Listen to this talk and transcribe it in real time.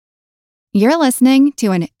You're listening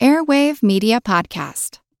to an Airwave Media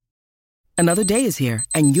Podcast. Another day is here,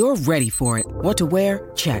 and you're ready for it. What to wear?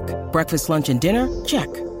 Check. Breakfast, lunch, and dinner? Check.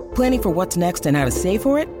 Planning for what's next and how to save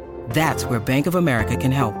for it? That's where Bank of America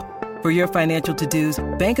can help. For your financial to-dos,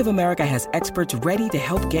 Bank of America has experts ready to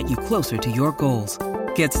help get you closer to your goals.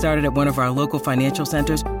 Get started at one of our local financial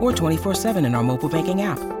centers or 24/7 in our mobile banking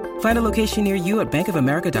app. Find a location near you at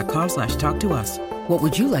bankofamerica.com/talktous. What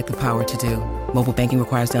would you like the power to do? Mobile banking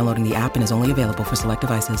requires downloading the app and is only available for select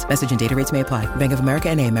devices. Message and data rates may apply. Bank of America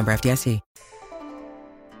N.A., member FDIC.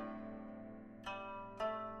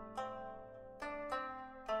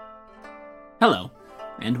 Hello,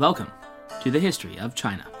 and welcome to the History of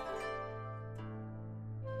China.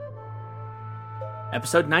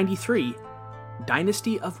 Episode 93,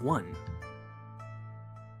 Dynasty of One.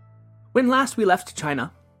 When last we left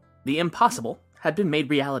China, the impossible had been made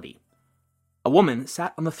reality. A woman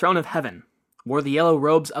sat on the throne of heaven, wore the yellow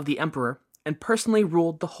robes of the emperor, and personally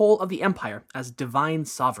ruled the whole of the empire as divine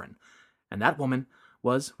sovereign, and that woman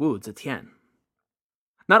was Wu Zetian.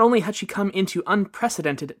 Not only had she come into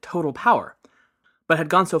unprecedented total power, but had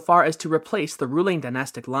gone so far as to replace the ruling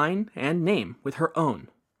dynastic line and name with her own.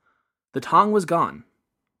 The Tang was gone.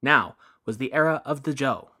 Now was the era of the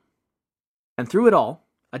Zhou. And through it all,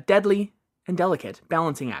 a deadly and delicate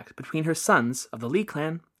balancing act between her sons of the Li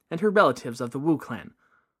clan and her relatives of the Wu clan,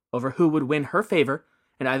 over who would win her favor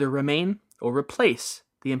and either remain or replace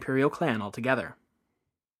the imperial clan altogether.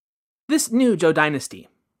 This new Zhou dynasty,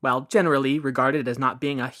 while generally regarded as not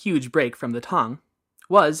being a huge break from the Tang,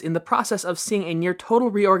 was in the process of seeing a near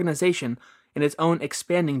total reorganization in its own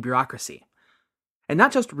expanding bureaucracy. And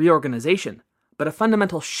not just reorganization, but a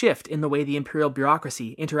fundamental shift in the way the imperial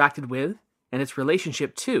bureaucracy interacted with and its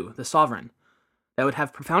relationship to the sovereign, that would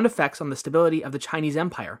have profound effects on the stability of the Chinese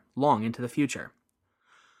empire long into the future.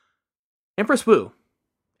 Empress Wu,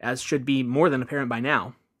 as should be more than apparent by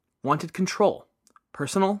now, wanted control,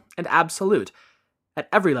 personal and absolute, at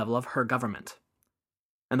every level of her government.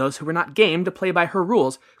 And those who were not game to play by her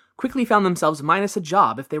rules quickly found themselves minus a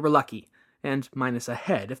job if they were lucky, and minus a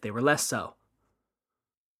head if they were less so.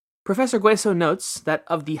 Professor Gueso notes that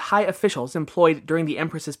of the high officials employed during the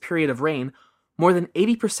Empress's period of reign, more than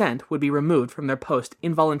 80% would be removed from their post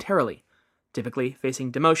involuntarily, typically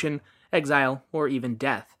facing demotion, exile, or even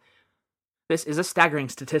death. This is a staggering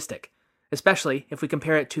statistic, especially if we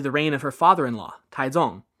compare it to the reign of her father-in-law,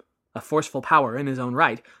 Taizong, a forceful power in his own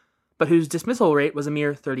right, but whose dismissal rate was a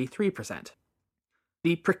mere 33%.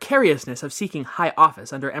 The precariousness of seeking high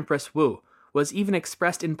office under Empress Wu was even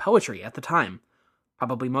expressed in poetry at the time,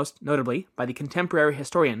 probably most notably by the contemporary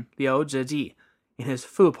historian Liu Ziji, in his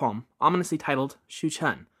Fu poem ominously titled Xu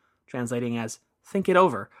Chen, translating as "think it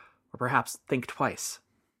over," or perhaps "think twice."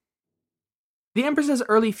 The Empress's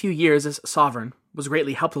early few years as sovereign was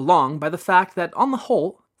greatly helped along by the fact that, on the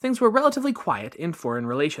whole, things were relatively quiet in foreign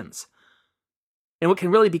relations. In what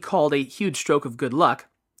can really be called a huge stroke of good luck,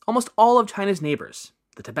 almost all of China's neighbors,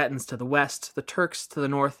 the Tibetans to the west, the Turks to the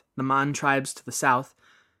north, the Man tribes to the south,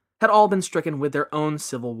 had all been stricken with their own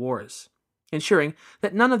civil wars, ensuring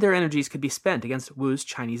that none of their energies could be spent against Wu's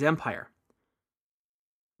Chinese empire.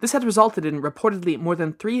 This had resulted in reportedly more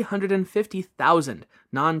than 350,000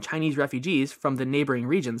 non-Chinese refugees from the neighboring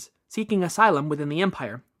regions seeking asylum within the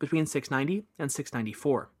empire between 690 and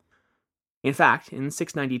 694. In fact, in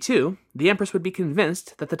 692, the Empress would be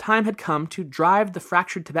convinced that the time had come to drive the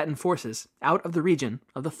fractured Tibetan forces out of the region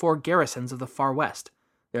of the four garrisons of the far west,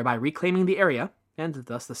 thereby reclaiming the area, and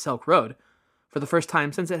thus the Silk Road, for the first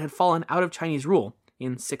time since it had fallen out of Chinese rule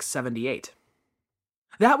in 678.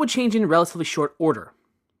 That would change in relatively short order,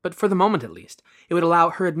 but for the moment at least, it would allow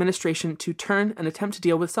her administration to turn and attempt to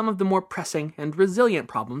deal with some of the more pressing and resilient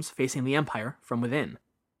problems facing the empire from within.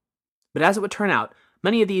 But as it would turn out,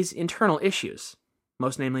 many of these internal issues,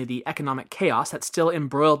 most namely the economic chaos that still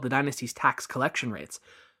embroiled the dynasty's tax collection rates,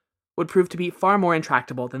 would prove to be far more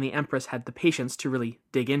intractable than the Empress had the patience to really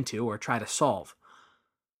dig into or try to solve.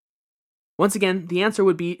 Once again, the answer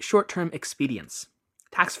would be short-term expedients,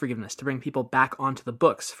 tax forgiveness to bring people back onto the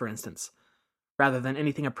books, for instance, rather than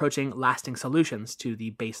anything approaching lasting solutions to the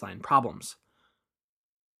baseline problems.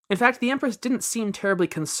 In fact, the Empress didn't seem terribly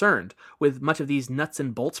concerned with much of these nuts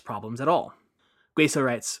and bolts problems at all. Gueso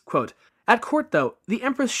writes, quote, "At court, though, the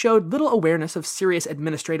Empress showed little awareness of serious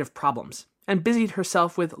administrative problems, and busied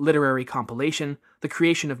herself with literary compilation, the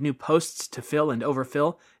creation of new posts to fill and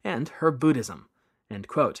overfill, and her Buddhism." End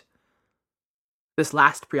quote. This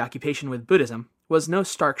last preoccupation with Buddhism was no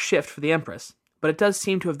stark shift for the Empress, but it does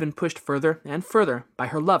seem to have been pushed further and further by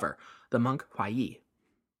her lover, the monk Huaiyi.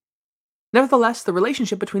 Nevertheless, the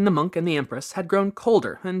relationship between the monk and the Empress had grown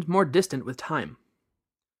colder and more distant with time.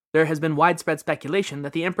 There has been widespread speculation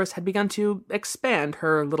that the empress had begun to expand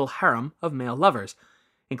her little harem of male lovers,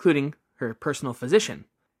 including her personal physician,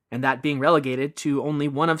 and that being relegated to only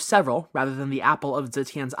one of several rather than the apple of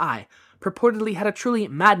Zetian's eye purportedly had a truly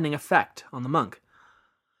maddening effect on the monk.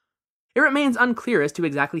 It remains unclear as to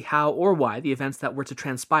exactly how or why the events that were to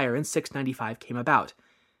transpire in 695 came about.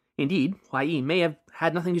 Indeed, Huai may have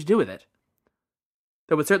had nothing to do with it.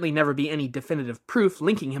 There would certainly never be any definitive proof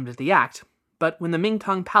linking him to the act, but when the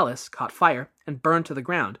Mingtong palace caught fire and burned to the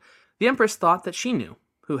ground, the empress thought that she knew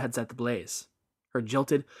who had set the blaze. Her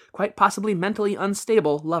jilted, quite possibly mentally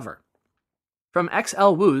unstable lover. From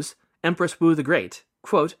X.L. Wu's Empress Wu the Great,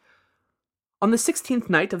 quote, "On the 16th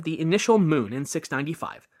night of the initial moon in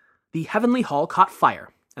 695, the heavenly hall caught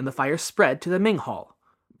fire, and the fire spread to the Ming hall.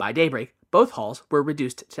 By daybreak, both halls were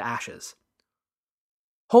reduced to ashes."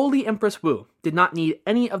 Holy Empress Wu did not need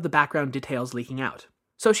any of the background details leaking out,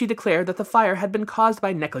 so she declared that the fire had been caused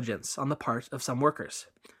by negligence on the part of some workers.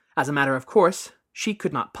 As a matter of course, she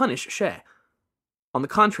could not punish She. On the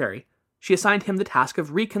contrary, she assigned him the task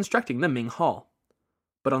of reconstructing the Ming hall.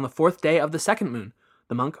 But on the 4th day of the second moon,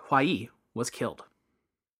 the monk Huai was killed.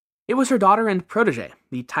 It was her daughter and protege,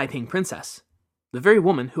 the Taiping princess, the very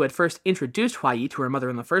woman who had first introduced Huai to her mother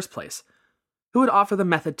in the first place, who would offer the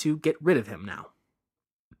method to get rid of him now.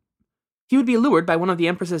 He would be lured by one of the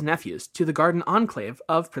empress's nephews to the garden enclave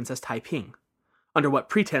of Princess Taiping. Under what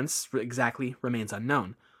pretense exactly remains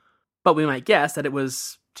unknown, but we might guess that it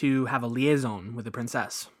was to have a liaison with the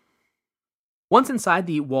princess. Once inside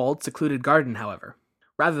the walled, secluded garden, however,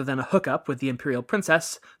 rather than a hookup with the imperial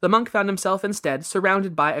princess, the monk found himself instead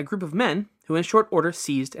surrounded by a group of men who in short order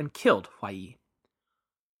seized and killed Huai.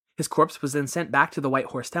 His corpse was then sent back to the White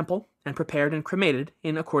Horse Temple and prepared and cremated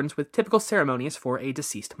in accordance with typical ceremonies for a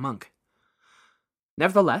deceased monk.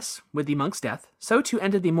 Nevertheless, with the monk's death, so too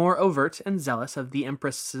ended the more overt and zealous of the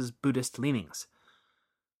empress's Buddhist leanings.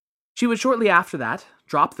 She would shortly after that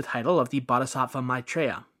drop the title of the Bodhisattva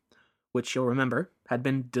Maitreya, which you'll remember had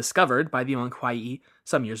been discovered by the monk Huai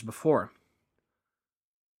some years before.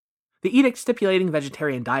 The edict stipulating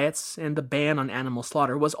vegetarian diets and the ban on animal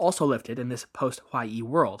slaughter was also lifted in this post-Huai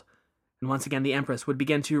world, and once again the empress would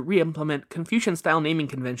begin to re-implement Confucian-style naming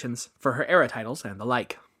conventions for her era titles and the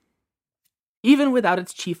like. Even without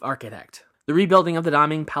its chief architect, the rebuilding of the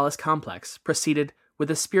Daming Palace complex proceeded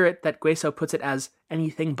with a spirit that Guizhou puts it as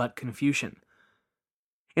anything but Confucian.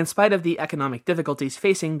 In spite of the economic difficulties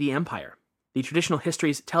facing the empire, the traditional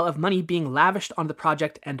histories tell of money being lavished on the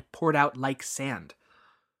project and poured out like sand.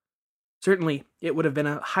 Certainly, it would have been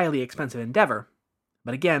a highly expensive endeavor,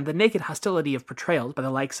 but again, the naked hostility of portrayals by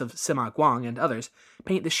the likes of Sima Guang and others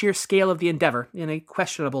paint the sheer scale of the endeavor in a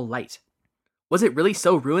questionable light. Was it really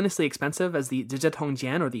so ruinously expensive as the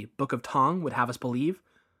Zhizhetongjian or the Book of Tang would have us believe?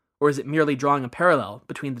 Or is it merely drawing a parallel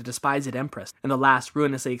between the despised empress and the last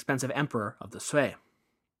ruinously expensive emperor of the Sui?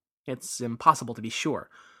 It's impossible to be sure.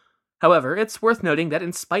 However, it's worth noting that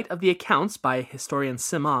in spite of the accounts by historian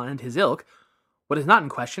Sima and his ilk, what is not in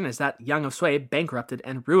question is that Yang of Sui bankrupted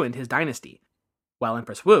and ruined his dynasty, while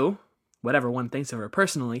Empress Wu, whatever one thinks of her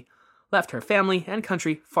personally, left her family and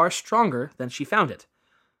country far stronger than she found it.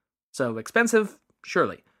 So expensive?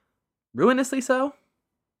 Surely. Ruinously so?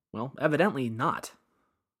 Well, evidently not.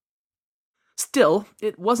 Still,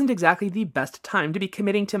 it wasn't exactly the best time to be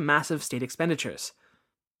committing to massive state expenditures.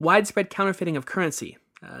 Widespread counterfeiting of currency,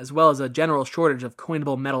 as well as a general shortage of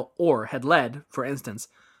coinable metal ore had led, for instance,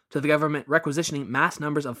 to the government requisitioning mass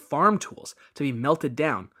numbers of farm tools to be melted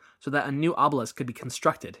down so that a new obelisk could be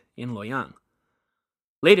constructed in Luoyang.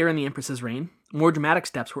 Later in the empress's reign, more dramatic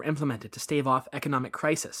steps were implemented to stave off economic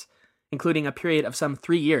crisis, including a period of some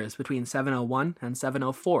 3 years between 701 and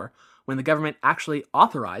 704, when the government actually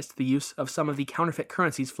authorized the use of some of the counterfeit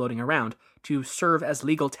currencies floating around to serve as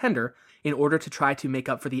legal tender in order to try to make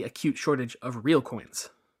up for the acute shortage of real coins.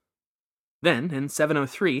 Then, in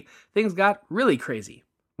 703, things got really crazy,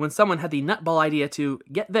 when someone had the nutball idea to,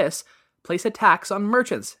 get this, place a tax on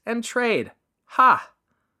merchants and trade. Ha!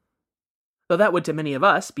 Though that would to many of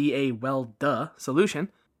us be a well-duh solution,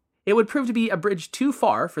 it would prove to be a bridge too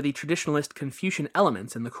far for the traditionalist Confucian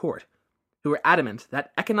elements in the court, who were adamant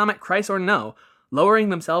that economic crisis or no, lowering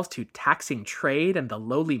themselves to taxing trade and the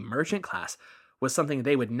lowly merchant class was something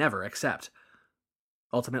they would never accept.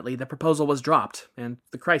 Ultimately, the proposal was dropped, and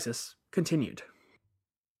the crisis continued.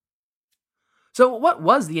 So what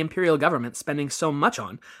was the imperial government spending so much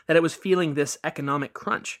on that it was feeling this economic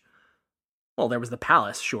crunch? Well, there was the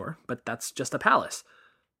palace, sure, but that's just a palace.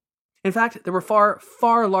 In fact, there were far,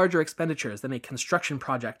 far larger expenditures than a construction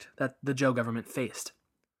project that the Zhou government faced.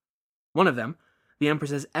 One of them, the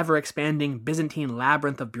empress's ever-expanding Byzantine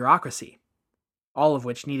labyrinth of bureaucracy. all of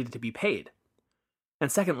which needed to be paid.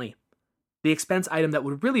 And secondly, the expense item that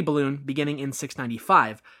would really balloon beginning in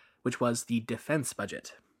 695, which was the defense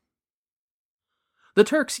budget. The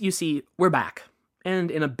Turks, you see, were back, and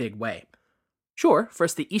in a big way. Sure,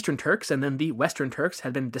 first the Eastern Turks and then the Western Turks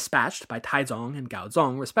had been dispatched by Taizong and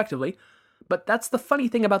Gaozong, respectively, but that's the funny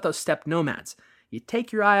thing about those steppe nomads. You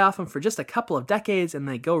take your eye off them for just a couple of decades and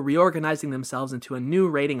they go reorganizing themselves into a new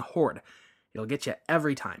raiding horde. It'll get you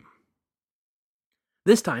every time.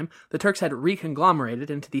 This time, the Turks had reconglomerated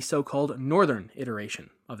into the so-called northern iteration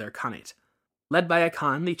of their Khanate, led by a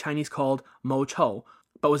Khan the Chinese called Mo Chou,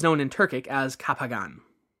 but was known in Turkic as Kapagan.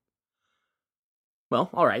 Well,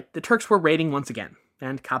 alright, the Turks were raiding once again,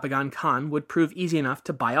 and Kapagan Khan would prove easy enough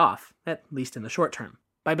to buy off, at least in the short term,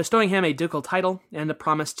 by bestowing him a ducal title and a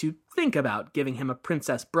promise to think about giving him a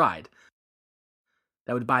princess bride.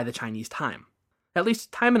 That would buy the Chinese time. At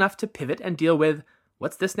least time enough to pivot and deal with,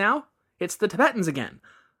 what's this now? It's the Tibetans again.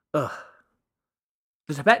 Ugh.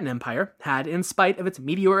 The Tibetan Empire had, in spite of its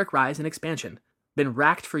meteoric rise and expansion, been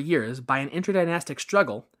racked for years by an interdynastic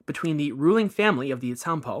struggle between the ruling family of the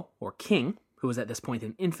Tsampo, or king, who was at this point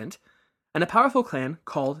an infant, and a powerful clan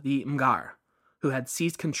called the Mgar, who had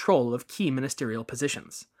seized control of key ministerial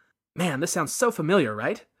positions. Man, this sounds so familiar,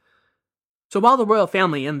 right? So while the royal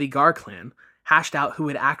family and the Gar clan hashed out who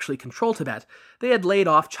would actually control Tibet, they had laid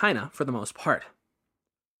off China for the most part.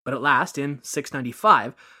 But at last, in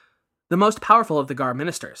 695, the most powerful of the Gar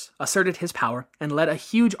ministers asserted his power and led a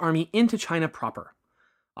huge army into China proper.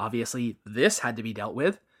 Obviously, this had to be dealt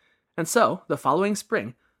with, and so, the following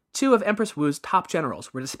spring, 2 of Empress Wu's top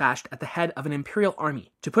generals were dispatched at the head of an imperial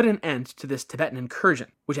army to put an end to this Tibetan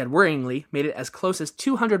incursion, which had worryingly made it as close as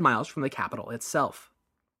 200 miles from the capital itself.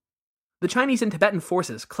 The Chinese and Tibetan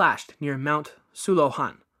forces clashed near Mount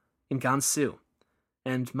Sulohan in Gansu,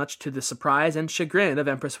 and much to the surprise and chagrin of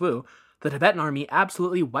Empress Wu, the Tibetan army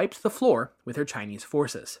absolutely wiped the floor with her Chinese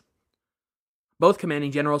forces. Both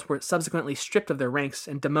commanding generals were subsequently stripped of their ranks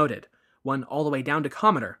and demoted, one all the way down to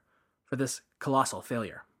commodore, for this colossal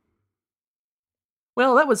failure.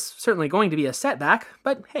 Well, that was certainly going to be a setback,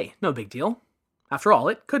 but hey, no big deal. After all,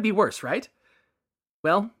 it could be worse, right?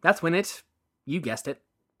 Well, that's when it, you guessed it,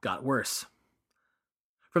 got worse.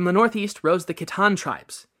 From the northeast rose the Khitan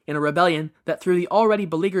tribes, in a rebellion that threw the already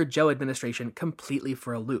beleaguered Zhou administration completely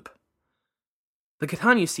for a loop. The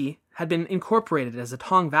Khitan, you see, had been incorporated as a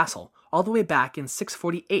Tang vassal all the way back in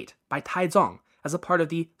 648 by Taizong as a part of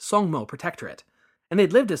the Songmo Protectorate, and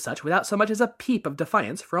they'd lived as such without so much as a peep of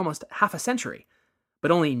defiance for almost half a century.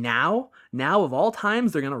 But only now of all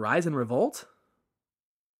times, they're going to rise and revolt?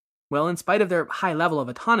 Well, in spite of their high level of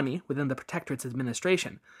autonomy within the Protectorate's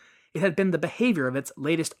administration, it had been the behavior of its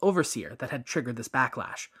latest overseer that had triggered this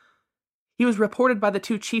backlash. He was reported by the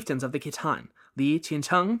 2 chieftains of the Khitan, Li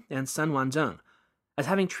Qincheng and Sun Wanzheng, as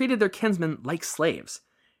having treated their kinsmen like slaves,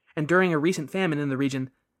 and during a recent famine in the region,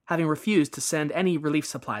 having refused to send any relief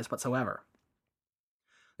supplies whatsoever.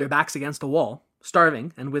 Their backs against a wall,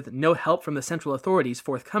 starving, and with no help from the central authorities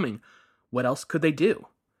forthcoming, what else could they do?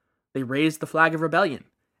 They raised the flag of rebellion,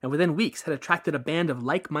 and within weeks had attracted a band of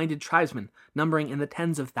like-minded tribesmen numbering in the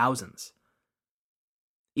tens of thousands.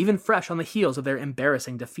 Even fresh on the heels of their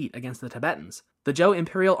embarrassing defeat against the Tibetans, the Zhou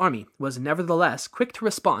imperial army was nevertheless quick to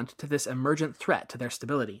respond to this emergent threat to their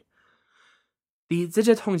stability. The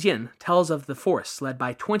Zizhe Tongjin tells of the force led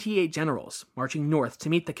by 28 generals marching north to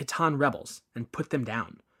meet the Khitan rebels and put them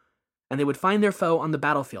down, and they would find their foe on the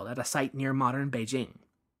battlefield at a site near modern Beijing.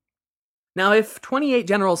 Now, if 28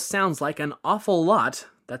 generals sounds like an awful lot,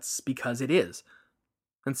 that's because it is.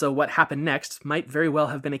 And so what happened next might very well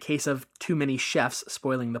have been a case of too many chefs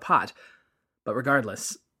spoiling the pot. But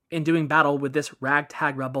regardless, in doing battle with this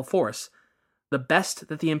ragtag rebel force, the best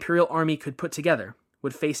that the Imperial Army could put together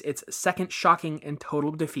would face its second shocking and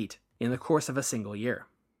total defeat in the course of a single year.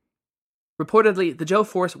 Reportedly, the Zhou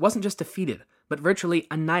force wasn't just defeated, but virtually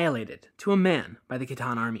annihilated to a man by the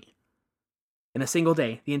Khitan army. In a single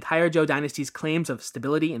day, the entire Zhou dynasty's claims of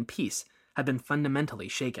stability and peace had been fundamentally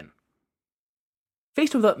shaken.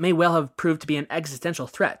 Faced with what may well have proved to be an existential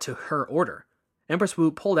threat to her order, Empress Wu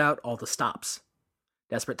pulled out all the stops.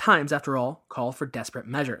 Desperate times, after all, call for desperate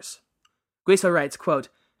measures. Guizhou writes, quote,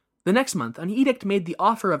 "The next month, an edict made the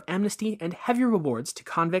offer of amnesty and heavy rewards to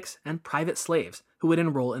convicts and private slaves who would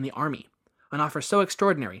enroll in the army, an offer so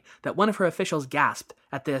extraordinary that one of her officials gasped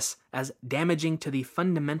at this as damaging to the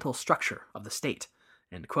fundamental structure of the state."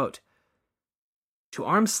 End quote. To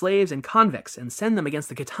arm slaves and convicts and send them against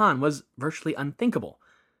the Khitan was virtually unthinkable,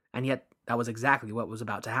 and yet that was exactly what was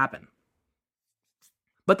about to happen.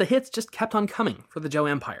 But the hits just kept on coming for the Zhou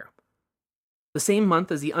Empire. The same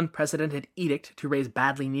month as the unprecedented edict to raise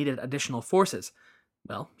badly needed additional forces,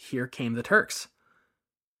 well, here came the Turks.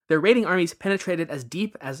 Their raiding armies penetrated as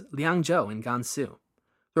deep as Liangzhou in Gansu,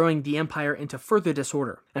 throwing the empire into further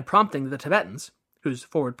disorder and prompting the Tibetans, whose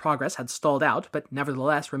forward progress had stalled out but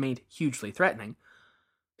nevertheless remained hugely threatening,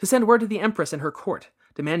 to send word to the empress and her court,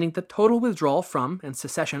 demanding the total withdrawal from and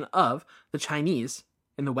secession of the Chinese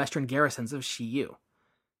in the western garrisons of Shiyu.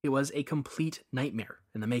 It was a complete nightmare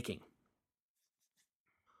in the making.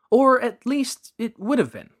 Or at least it would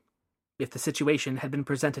have been, if the situation had been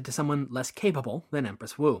presented to someone less capable than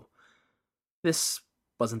Empress Wu. This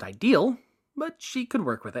wasn't ideal, but she could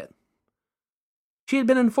work with it. She had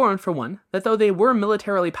been informed, for one, that though they were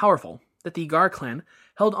militarily powerful, that the Gar clan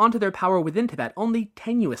held onto their power within Tibet only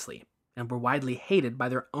tenuously, and were widely hated by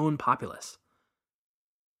their own populace.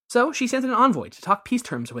 So she sent an envoy to talk peace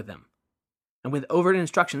terms with them, and with overt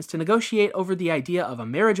instructions to negotiate over the idea of a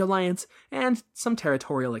marriage alliance and some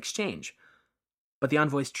territorial exchange. But the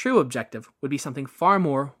envoy's true objective would be something far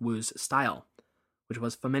more Wu's style, which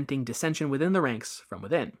was fomenting dissension within the ranks from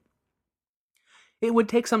within. It would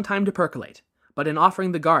take some time to percolate, but in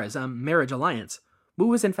offering the Gars a marriage alliance, Wu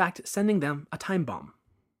was in fact sending them a time bomb.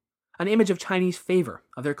 An image of Chinese favor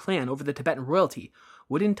of their clan over the Tibetan royalty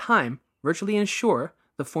would in time virtually ensure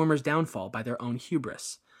the former's downfall by their own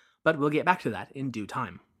hubris, but we'll get back to that in due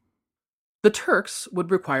time. The Turks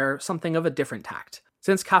would require something of a different tact,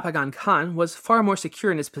 since Kapagan Khan was far more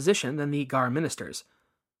secure in his position than the Gar ministers.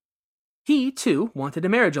 He, too, wanted a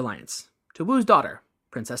marriage alliance to Wu's daughter,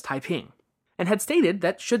 Princess Taiping, and had stated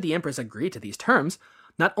that should the empress agree to these terms,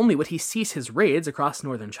 not only would he cease his raids across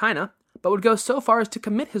northern China, but would go so far as to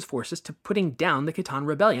commit his forces to putting down the Khitan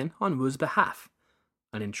rebellion on Wu's behalf.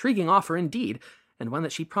 An intriguing offer indeed, and one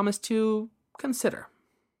that she promised to consider.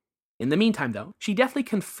 In the meantime, though, she deftly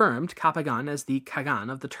confirmed Kapagan as the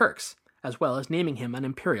Khagan of the Turks, as well as naming him an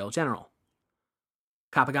imperial general.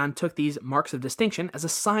 Kapagan took these marks of distinction as a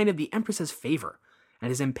sign of the empress's favor and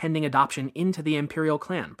his impending adoption into the imperial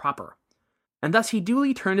clan proper, and thus he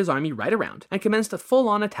duly turned his army right around and commenced a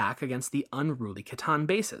full-on attack against the unruly Khitan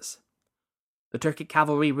bases. The Turkic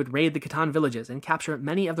cavalry would raid the Khitan villages and capture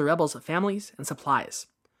many of the rebels' families and supplies.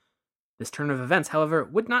 This turn of events, however,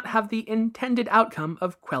 would not have the intended outcome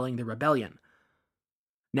of quelling the rebellion.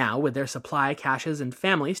 Now, with their supply caches and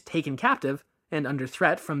families taken captive and under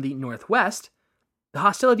threat from the northwest, the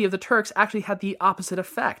hostility of the Turks actually had the opposite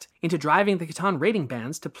effect, into driving the Khitan raiding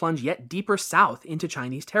bands to plunge yet deeper south into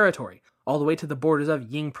Chinese territory, all the way to the borders of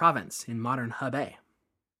Ying province in modern Hebei.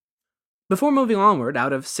 Before moving onward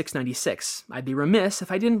out of 696, I'd be remiss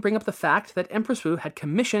if I didn't bring up the fact that Empress Wu had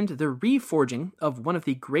commissioned the reforging of one of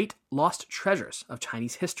the great lost treasures of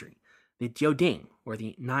Chinese history, the Jiuding, or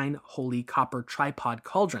the 9 holy copper tripod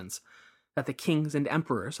cauldrons that the kings and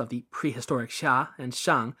emperors of the prehistoric Xia and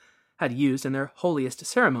Shang had used in their holiest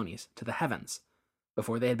ceremonies to the heavens,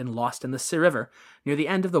 before they had been lost in the Si River near the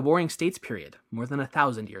end of the Warring States period, more than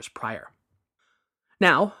 1,000 years prior.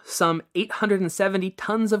 Now, some 870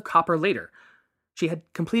 tons of copper later, she had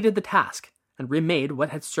completed the task and remade what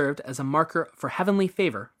had served as a marker for heavenly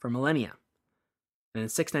favor for millennia, and in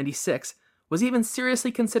 696 was even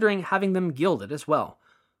seriously considering having them gilded as well,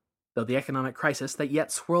 though the economic crisis that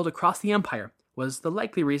yet swirled across the empire was the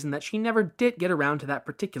likely reason that she never did get around to that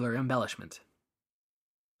particular embellishment.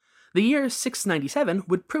 The year 697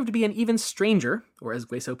 would prove to be an even stranger, or as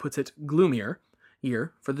Guizhou puts it, gloomier,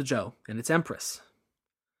 year for the Zhou and its empress.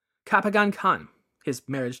 Kapagan Khan, his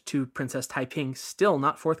marriage to Princess Taiping still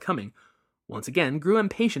not forthcoming, once again grew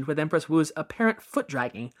impatient with Empress Wu's apparent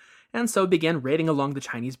foot-dragging, and so began raiding along the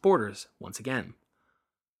Chinese borders once again.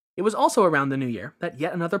 It was also around the new year that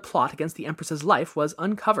yet another plot against the empress's life was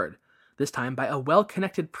uncovered, this time by a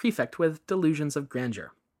well-connected prefect with delusions of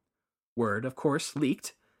grandeur. Word, of course,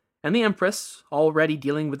 leaked, and the empress, already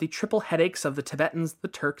dealing with the triple headaches of the Tibetans, the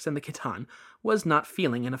Turks, and the Khitan, was not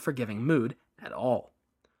feeling in a forgiving mood at all.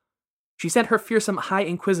 She sent her fearsome High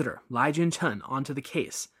Inquisitor, Lai Junchen, onto the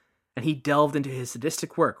case, and he delved into his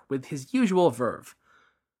sadistic work with his usual verve.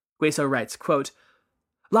 Guizhou writes, quote,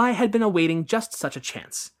 Lai had been awaiting just such a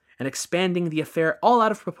chance, and expanding the affair all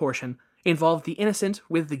out of proportion involved the innocent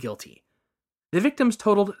with the guilty. The victims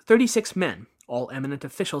totaled 36 men, all eminent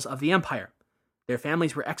officials of the empire. Their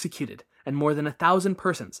families were executed, and more than 1,000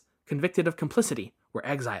 persons, convicted of complicity, were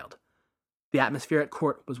exiled. The atmosphere at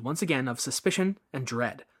court was once again of suspicion and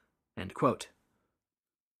dread. End quote.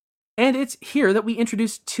 And it's here that we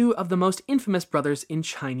introduce two of the most infamous brothers in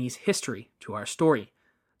Chinese history to our story,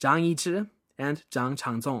 Zhang Yizhi and Zhang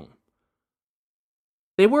Changzong.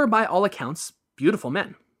 They were, by all accounts, beautiful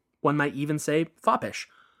men, one might even say foppish,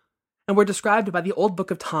 and were described by the Old Book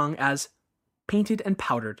of Tang as painted and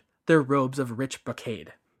powdered their robes of rich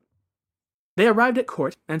brocade. They arrived at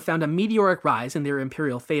court and found a meteoric rise in their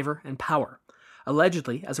imperial favor and power,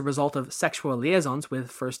 allegedly as a result of sexual liaisons with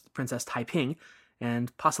first Princess Taiping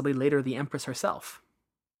and possibly later the Empress herself.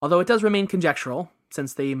 Although it does remain conjectural,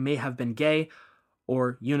 since they may have been gay,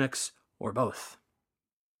 or eunuchs, or both.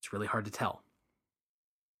 It's really hard to tell.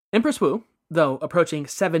 Empress Wu, though approaching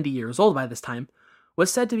 70 years old by this time, was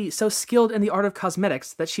said to be so skilled in the art of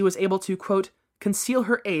cosmetics that she was able to, quote, conceal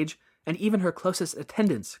her age and even her closest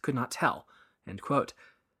attendants could not tell, end quote.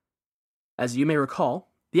 As you may recall,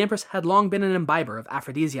 the Empress had long been an imbiber of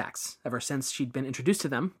aphrodisiacs, ever since she'd been introduced to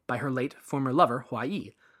them by her late former lover, Hua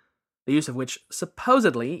Yi, the use of which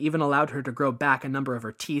supposedly even allowed her to grow back a number of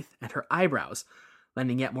her teeth and her eyebrows,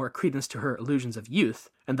 lending yet more credence to her illusions of youth,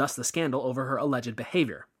 and thus the scandal over her alleged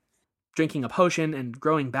behavior. Drinking a potion and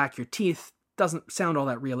growing back your teeth doesn't sound all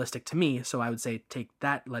that realistic to me, so I would say take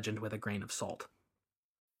that legend with a grain of salt.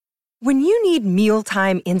 When you need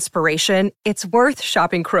mealtime inspiration, it's worth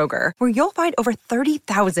shopping Kroger, where you'll find over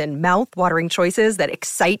 30,000 mouth-watering choices that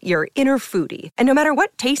excite your inner foodie. And no matter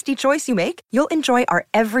what tasty choice you make, you'll enjoy our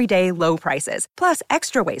everyday low prices, plus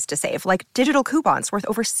extra ways to save, like digital coupons worth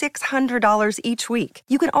over $600 each week.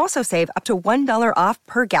 You can also save up to $1 off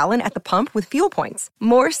per gallon at the pump with fuel points.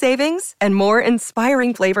 More savings and more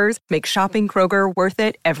inspiring flavors make shopping Kroger worth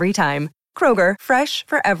it every time. Kroger, fresh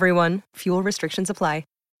for everyone. Fuel restrictions apply.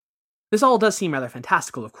 This all does seem rather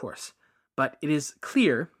fantastical, of course, but it is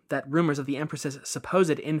clear that rumors of the Empress's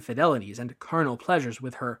supposed infidelities and carnal pleasures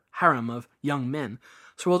with her harem of young men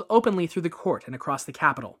swirled openly through the court and across the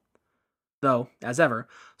capital, though, as ever,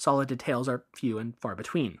 solid details are few and far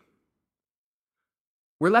between.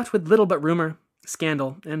 We're left with little but rumor,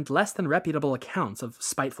 scandal, and less than reputable accounts of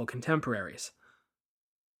spiteful contemporaries.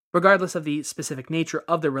 Regardless of the specific nature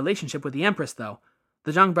of their relationship with the Empress, though,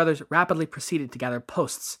 the Zhang brothers rapidly proceeded to gather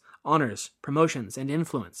posts, honors, promotions, and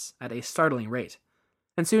influence at a startling rate.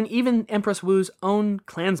 And soon even Empress Wu's own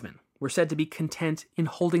clansmen were said to be content in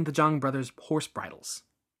holding the Zhang brothers' horse bridles.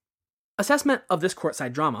 Assessment of this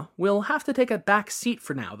courtside drama will have to take a back seat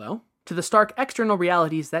for now, though, to the stark external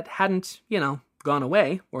realities that hadn't, gone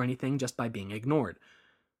away or anything just by being ignored.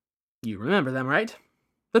 You remember them, right?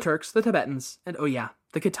 The Turks, the Tibetans, and oh yeah,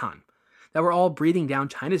 the Khitan, that were all breathing down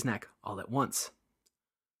China's neck all at once.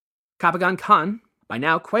 Kapagan Khan, by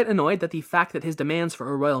now quite annoyed that the fact that his demands for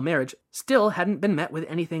a royal marriage still hadn't been met with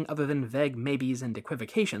anything other than vague maybes and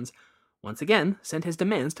equivocations, once again sent his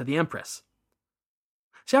demands to the Empress.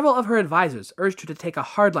 Several of her advisors urged her to take a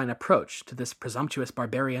hardline approach to this presumptuous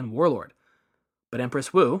barbarian warlord, but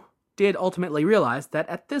Empress Wu did ultimately realize that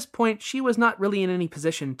at this point she was not really in any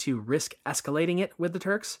position to risk escalating it with the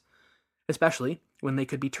Turks, especially when they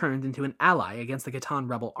could be turned into an ally against the Khitan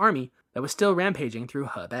rebel army that was still rampaging through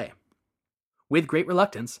Hebei. With great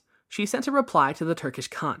reluctance, she sent a reply to the Turkish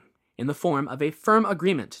Khan in the form of a firm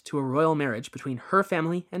agreement to a royal marriage between her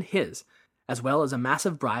family and his, as well as a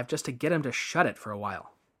massive bribe just to get him to shut it for a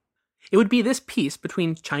while. It would be this peace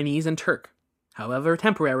between Chinese and Turk, however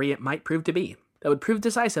temporary it might prove to be, that would prove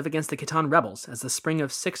decisive against the Khitan rebels as the spring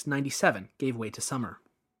of 697 gave way to summer.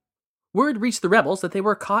 Word reached the rebels that they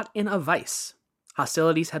were caught in a vice.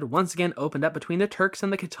 Hostilities had once again opened up between the Turks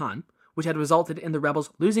and the Khitan, which had resulted in the rebels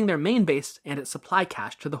losing their main base and its supply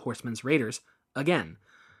cache to the horsemen's raiders again.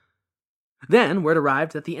 Then word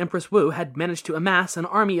arrived that the Empress Wu had managed to amass an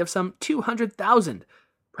army of some 200,000,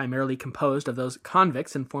 primarily composed of those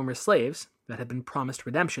convicts and former slaves that had been promised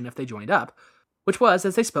redemption if they joined up, which was,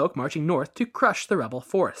 as they spoke, marching north to crush the rebel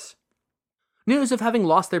force. News of having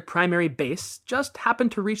lost their primary base just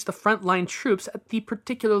happened to reach the front-line troops at the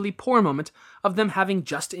particularly poor moment of them having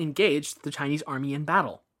just engaged the Chinese army in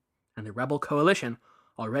battle, and the rebel coalition,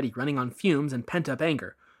 already running on fumes and pent-up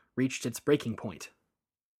anger, reached its breaking point.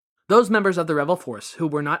 Those members of the rebel force who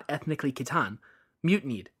were not ethnically Khitan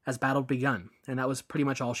mutinied as battle begun, and that was pretty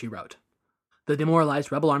much all she wrote. The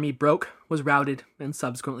demoralized rebel army broke, was routed, and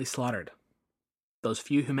subsequently slaughtered. Those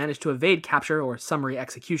few who managed to evade capture or summary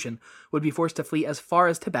execution would be forced to flee as far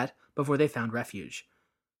as Tibet before they found refuge.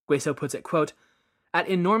 Guizhou puts it, quote, "At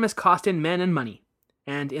enormous cost in men and money,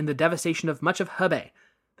 and in the devastation of much of Hebei,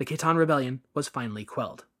 the Khitan rebellion was finally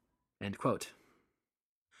quelled." End quote.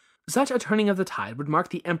 Such a turning of the tide would mark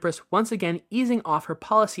the Empress once again easing off her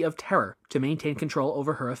policy of terror to maintain control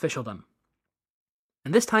over her officialdom.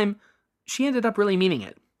 And this time, she ended up really meaning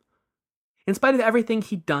it. In spite of everything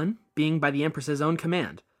he'd done, being by the Empress's own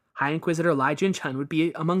command, High Inquisitor Lai Junchen would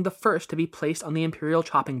be among the first to be placed on the imperial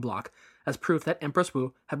chopping block as proof that Empress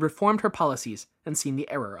Wu had reformed her policies and seen the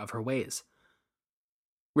error of her ways.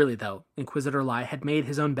 Really, though, Inquisitor Lai had made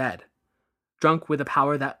his own bed. Drunk with a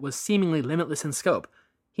power that was seemingly limitless in scope,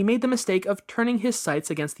 he made the mistake of turning his sights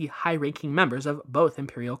against the high-ranking members of both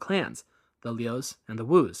imperial clans, the Lius and the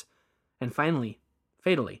Wus, and finally,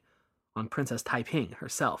 fatally, on Princess Taiping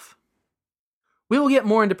herself. We will get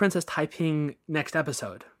more into Princess Taiping next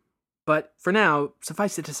episode, but for now,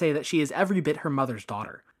 suffice it to say that she is every bit her mother's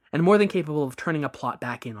daughter, and more than capable of turning a plot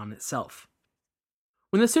back in on itself.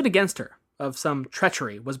 When the suit against her, of some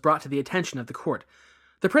treachery, was brought to the attention of the court,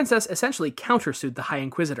 the princess essentially countersued the High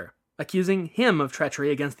Inquisitor, accusing him of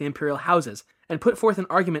treachery against the imperial houses, and put forth an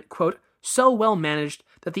argument, quote, so well managed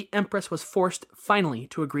that the empress was forced finally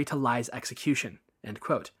to agree to Lai's execution, end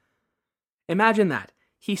quote. Imagine that.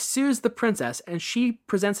 He sues the princess, and she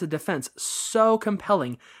presents a defense so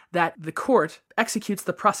compelling that the court executes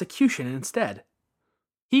the prosecution instead.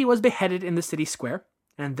 He was beheaded in the city square,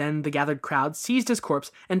 and then the gathered crowd seized his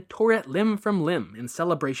corpse and tore it limb from limb in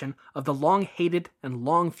celebration of the long-hated and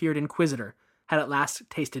long-feared inquisitor had at last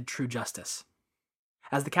tasted true justice.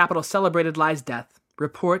 As the capital celebrated Lai's death,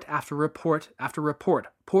 report after report after report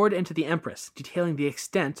poured into the empress, detailing the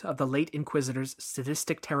extent of the late inquisitor's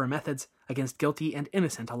sadistic terror methods against guilty and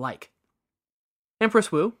innocent alike.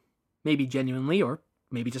 Empress Wu, maybe genuinely or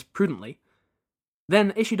maybe just prudently,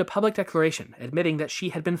 then issued a public declaration admitting that she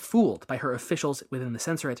had been fooled by her officials within the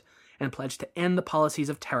censorate and pledged to end the policies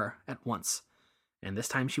of terror at once. And this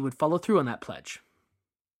time she would follow through on that pledge.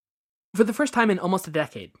 For the first time in almost a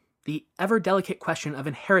decade, the ever-delicate question of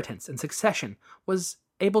inheritance and succession was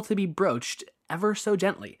able to be broached ever so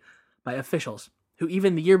gently by officials who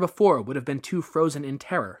even the year before would have been too frozen in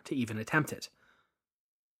terror to even attempt it.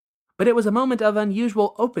 But it was a moment of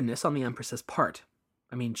unusual openness on the Empress's part.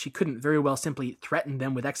 I mean, she couldn't very well simply threaten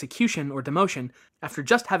them with execution or demotion after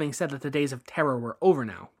just having said that the days of terror were over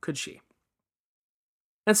now, could she?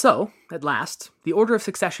 And so, at last, the order of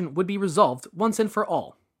succession would be resolved once and for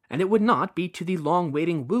all, and it would not be to the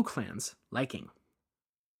long-waiting Wu clan's liking.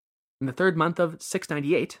 In the third month of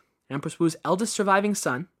 698, Empress Wu's eldest surviving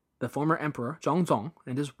son, the former emperor Zhongzong,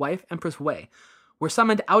 and his wife Empress Wei, were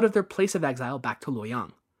summoned out of their place of exile back to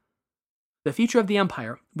Luoyang. The future of the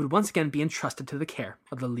empire would once again be entrusted to the care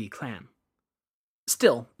of the Li clan.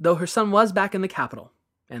 Still, though her son was back in the capital,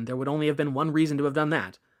 and there would only have been one reason to have done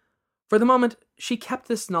that, for the moment she kept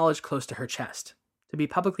this knowledge close to her chest, to be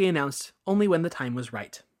publicly announced only when the time was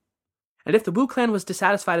right. And if the Wu clan was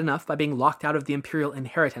dissatisfied enough by being locked out of the imperial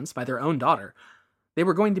inheritance by their own daughter, they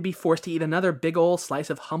were going to be forced to eat another big ol' slice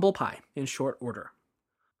of humble pie in short order.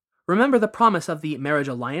 Remember the promise of the marriage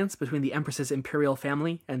alliance between the Empress's imperial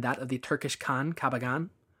family and that of the Turkish Khan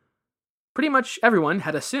Kabagan? Pretty much everyone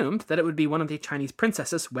had assumed that it would be one of the Chinese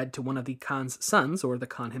princesses wed to one of the Khan's sons or the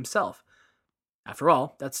Khan himself. After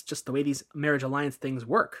all, that's just the way these marriage alliance things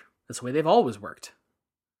work. That's the way they've always worked.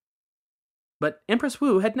 But Empress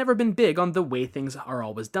Wu had never been big on the way things are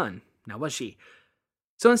always done, now was she?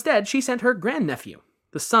 So instead, she sent her grandnephew,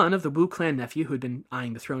 the son of the Wu clan nephew who had been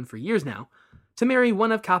eyeing the throne for years now, to marry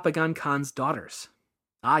one of Kapagan Khan's daughters.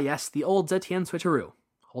 Ah yes, the old Zetian switcheroo.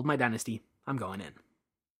 Hold my dynasty, I'm going in.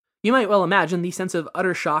 You might well imagine the sense of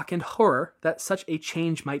utter shock and horror that such a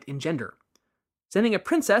change might engender. Sending a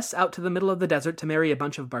princess out to the middle of the desert to marry a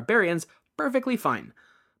bunch of barbarians, perfectly fine.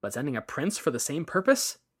 But sending a prince for the same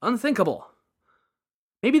purpose? Unthinkable.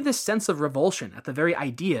 Maybe this sense of revulsion at the very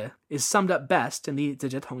idea is summed up best in the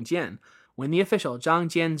Zizhi Tongjian, when the official Zhang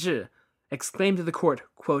Jianzhi exclaimed to the court,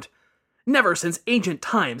 quote, "Never since ancient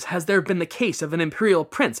times has there been the case of an imperial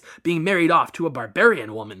prince being married off to a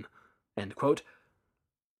barbarian woman." End quote.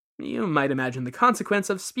 You might imagine the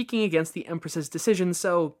consequence of speaking against the Empress's decision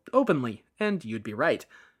so openly, and you'd be right.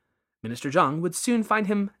 Minister Zhang would soon find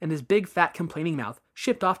him and his big fat complaining mouth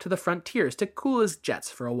shipped off to the frontiers to cool his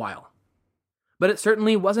jets for a while. But it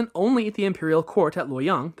certainly wasn't only the imperial court at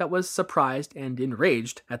Luoyang that was surprised and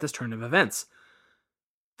enraged at this turn of events.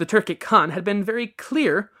 The Turkic Khan had been very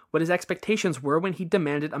clear what his expectations were when he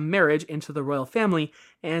demanded a marriage into the royal family,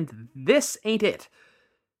 and this ain't it.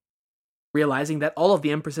 Realizing that all of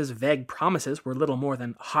the Empress's vague promises were little more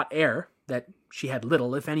than hot air, that she had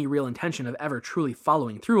little, if any, real intention of ever truly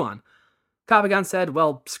following through on, Kabagan said,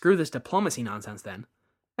 well, screw this diplomacy nonsense then,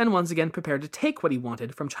 and once again prepared to take what he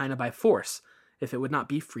wanted from China by force, if it would not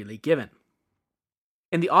be freely given.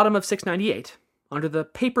 In the autumn of 698, under the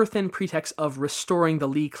paper-thin pretext of restoring the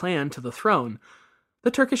Li clan to the throne,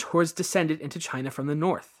 the Turkish hordes descended into China from the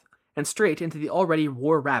north, and straight into the already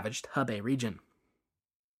war-ravaged Hebei region.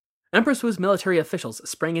 Empress Wu's military officials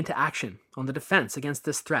sprang into action on the defense against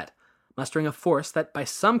this threat, mustering a force that by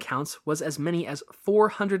some counts was as many as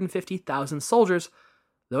 450,000 soldiers,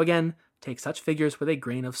 though again, take such figures with a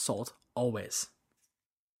grain of salt always.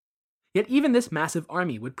 Yet even this massive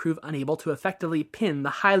army would prove unable to effectively pin the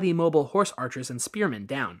highly mobile horse archers and spearmen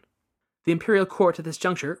down. The imperial court at this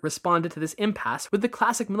juncture responded to this impasse with the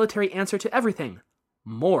classic military answer to everything: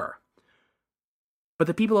 more. But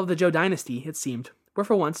the people of the Zhou dynasty, it seemed, were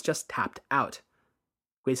for once just tapped out.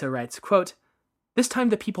 Guizhou writes, quote, "This time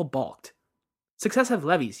the people balked. Successive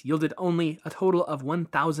levies yielded only a total of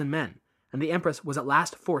 1,000 men, and the empress was at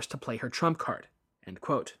last forced to play her trump card." End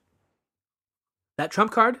quote. That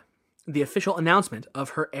trump card? The official announcement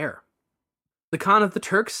of her heir. The Khan of the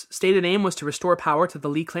Turks' stated aim was to restore power to the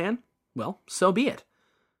Li clan? Well, so be it.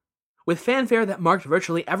 With fanfare that marked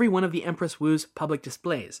virtually every one of the Empress Wu's public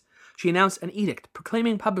displays, she announced an edict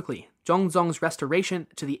proclaiming publicly Zhongzong's restoration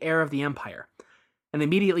to the heir of the empire, and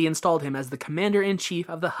immediately installed him as the commander-in-chief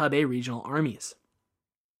of the Hebei regional armies.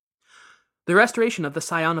 The restoration of the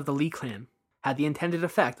scion of the Li clan had the intended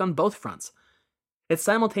effect on both fronts. It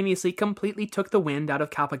simultaneously completely took the wind out of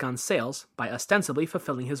Kalpagan's sails by ostensibly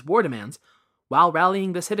fulfilling his war demands, while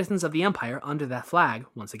rallying the citizens of the empire under that flag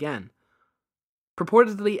once again.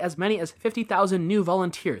 Purportedly, as many as 50,000 new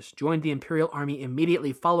volunteers joined the imperial army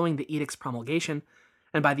immediately following the edict's promulgation,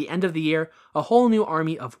 and by the end of the year, a whole new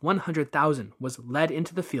army of 100,000 was led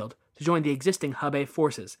into the field to join the existing Hebei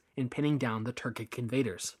forces in pinning down the Turkic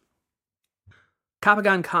invaders.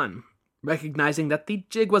 Kalpagan Khan, recognizing that the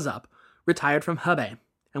jig was up, retired from Hebei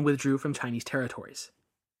and withdrew from Chinese territories.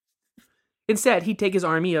 Instead, he'd take his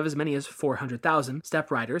army of as many as 400,000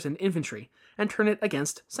 steppe riders and infantry and turn it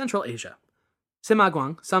against Central Asia. Sima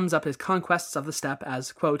Guang sums up his conquests of the steppe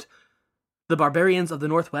as, quote, "The barbarians of the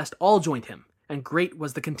northwest all joined him, and great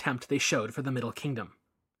was the contempt they showed for the Middle Kingdom."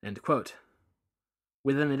 End quote.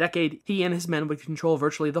 Within a decade, he and his men would control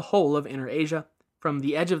virtually the whole of Inner Asia, from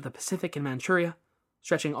the edge of the Pacific in Manchuria,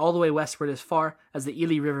 stretching all the way westward as far as the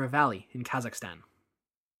Ili River Valley in Kazakhstan.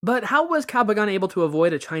 But how was Kalpagan able to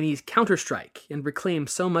avoid a Chinese counterstrike and reclaim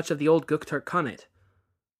so much of the old Gokturk Khanate?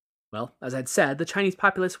 Well, as I'd said, the Chinese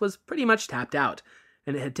populace was pretty much tapped out,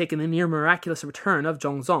 and it had taken the near-miraculous return of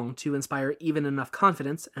Zhongzong to inspire even enough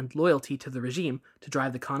confidence and loyalty to the regime to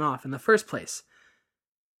drive the Khan off in the first place.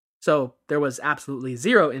 So there was absolutely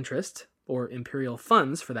zero interest, or imperial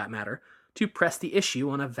funds for that matter, to press the issue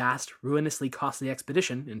on a vast, ruinously costly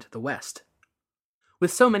expedition into the West.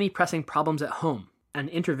 With so many pressing problems at home, an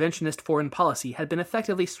interventionist foreign policy had been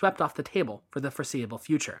effectively swept off the table for the foreseeable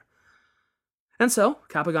future. And so,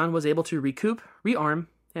 Kalpagan was able to recoup, rearm,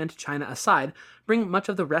 and, China aside, bring much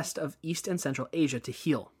of the rest of East and Central Asia to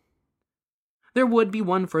heel. There would be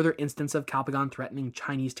one further instance of Kalpagan threatening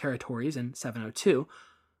Chinese territories in 702,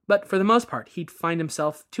 but for the most part he'd find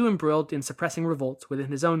himself too embroiled in suppressing revolts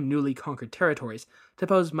within his own newly conquered territories to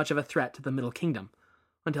pose much of a threat to the Middle Kingdom,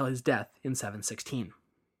 until his death in 716.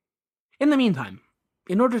 In the meantime,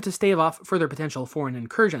 in order to stave off further potential foreign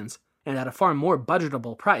incursions, and at a far more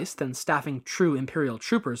budgetable price than staffing true imperial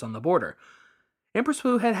troopers on the border, Empress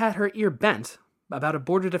Wu had had her ear bent about a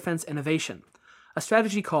border defense innovation, a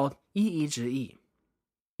strategy called Yi,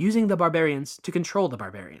 using the barbarians to control the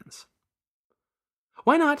barbarians.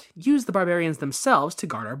 Why not use the barbarians themselves to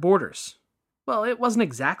guard our borders? Well, it wasn't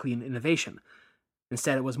exactly an innovation.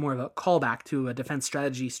 Instead, it was more of a callback to a defense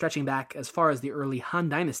strategy stretching back as far as the early Han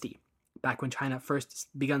Dynasty, back when China first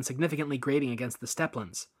begun significantly grading against the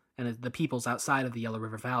Steppelands and the peoples outside of the Yellow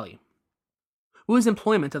River Valley. Wu's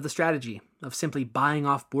employment of the strategy of simply buying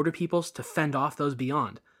off border peoples to fend off those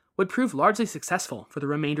beyond would prove largely successful for the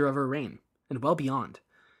remainder of her reign, and well beyond.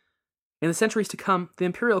 In the centuries to come, the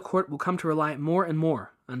imperial court will come to rely more and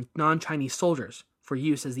more on non-Chinese soldiers for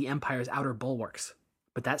use as the empire's outer bulwarks.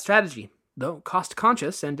 But that strategy, though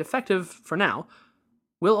cost-conscious and effective for now,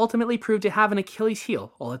 will ultimately prove to have an Achilles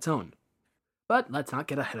heel all its own. But let's not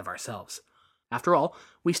get ahead of ourselves. After all,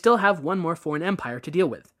 we still have one more foreign empire to deal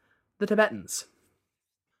with, the Tibetans.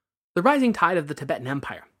 The rising tide of the Tibetan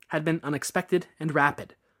Empire had been unexpected and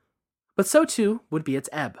rapid, but so too would be its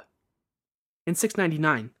ebb. In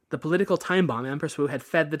 699, the political time bomb Empress Wu had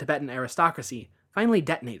fed the Tibetan aristocracy finally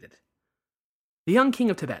detonated. The young king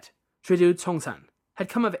of Tibet, Tridu Tsongsan, had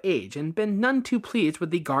come of age and been none too pleased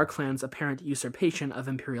with the Gar clan's apparent usurpation of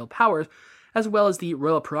imperial powers, as well as the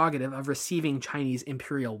royal prerogative of receiving Chinese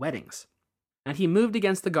imperial weddings, and he moved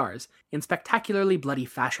against the Gars in spectacularly bloody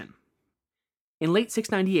fashion. In late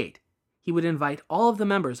 698, he would invite all of the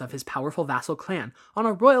members of his powerful vassal clan on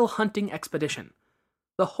a royal hunting expedition.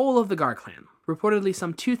 The whole of the Gar clan, reportedly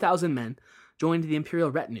some 2,000 men, joined the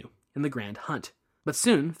imperial retinue in the grand hunt, but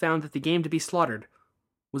soon found that the game to be slaughtered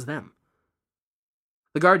was them.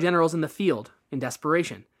 The Gar generals in the field, in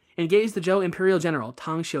desperation, engaged the Zhou imperial general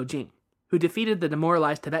Tang Xiujing, who defeated the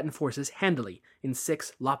demoralized Tibetan forces handily in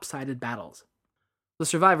 6 lopsided battles. The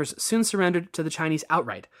survivors soon surrendered to the Chinese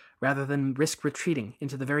outright, rather than risk retreating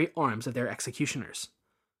into the very arms of their executioners.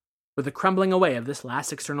 With the crumbling away of this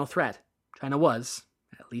last external threat, China was,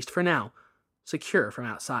 at least for now, secure from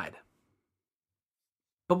outside.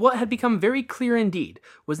 But what had become very clear indeed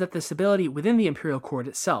was that the stability within the imperial court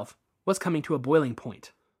itself was coming to a boiling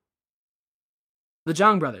point. The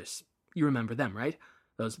Zhang brothers, you remember them, right?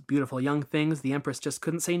 Those beautiful young things the empress just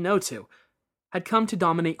couldn't say no to, had come to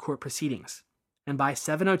dominate court proceedings, and by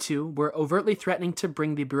 702 were overtly threatening to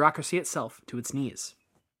bring the bureaucracy itself to its knees.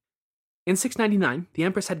 In 699, the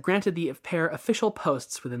empress had granted the pair official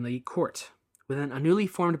posts within the court, within a newly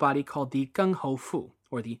formed body called the Geng Hou Fu,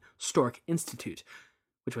 or the Stork Institute,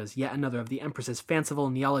 which was yet another of the empress's fanciful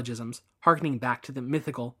neologisms, harkening back to the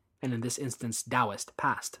mythical, and in this instance Taoist,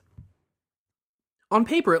 past. On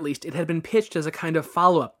paper, at least, it had been pitched as a kind of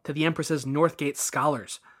follow-up to the empress's Northgate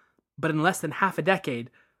Scholars, but in less than half a decade,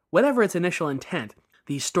 whatever its initial intent,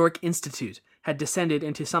 the Stork Institute had descended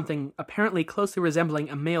into something apparently closely resembling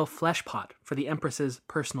a male fleshpot for the empress's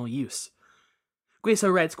personal use.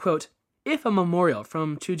 Guizhou writes, quote, "If a memorial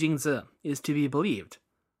from Chu Jingzi is to be believed,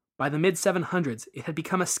 by the mid-700s it had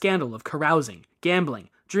become a scandal of carousing, gambling,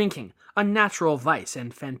 drinking, unnatural vice,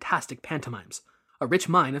 and fantastic pantomimes, a rich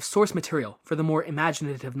mine of source material for the more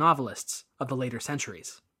imaginative novelists of the later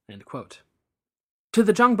centuries." End quote. To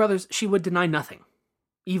the Zhang brothers she would deny nothing,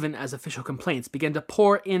 even as official complaints began to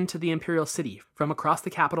pour into the imperial city from across the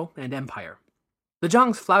capital and empire. The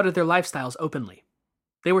Zhangs flouted their lifestyles openly.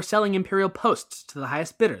 They were selling imperial posts to the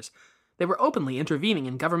highest bidders. They were openly intervening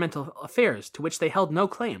in governmental affairs to which they held no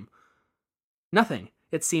claim. Nothing,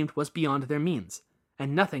 it seemed, was beyond their means,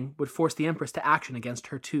 and nothing would force the empress to action against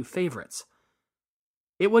her two favorites.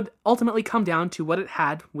 It would ultimately come down to what it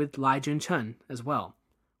had with Lai Junchen as well,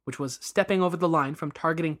 which was stepping over the line from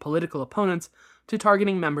targeting political opponents to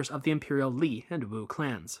targeting members of the imperial Li and Wu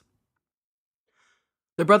clans.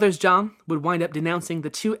 The brothers Zhang would wind up denouncing the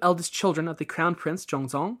two eldest children of the crown prince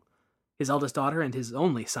Zhongzong, his eldest daughter and his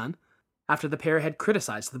only son, after the pair had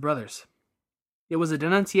criticized the brothers. It was a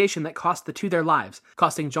denunciation that cost the two their lives,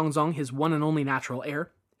 costing Zhongzong his one and only natural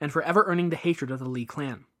heir, and forever earning the hatred of the Li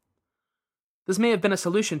clan. This may have been a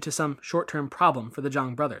solution to some short-term problem for the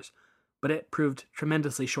Zhang brothers, but it proved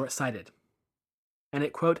tremendously short-sighted. And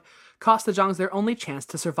it, quote, cost the Zhangs their only chance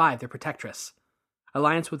to survive their protectress.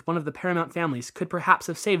 Alliance with one of the paramount families could perhaps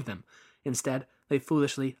have saved them. Instead, they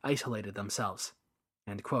foolishly isolated themselves.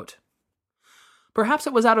 End quote. Perhaps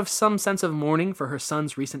it was out of some sense of mourning for her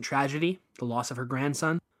son's recent tragedy, the loss of her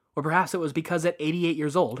grandson, or perhaps it was because at 88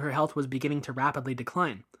 years old her health was beginning to rapidly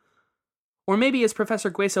decline. Or maybe, as Professor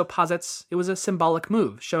Guizhou posits, it was a symbolic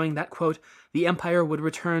move, showing that, quote, the empire would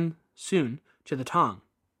return soon to the Tang.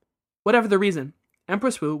 Whatever the reason,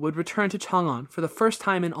 Empress Wu would return to Chang'an for the first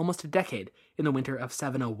time in almost a decade in the winter of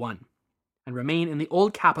 701, and remain in the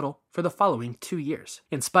old capital for the following 2 years,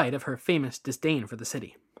 in spite of her famous disdain for the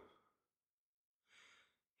city.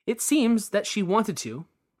 It seems that she wanted to,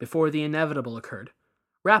 before the inevitable occurred,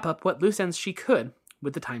 wrap up what loose ends she could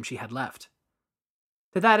with the time she had left.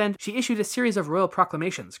 To that end, she issued a series of royal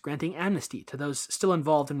proclamations granting amnesty to those still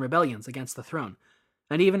involved in rebellions against the throne,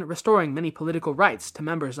 and even restoring many political rights to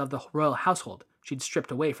members of the royal household she'd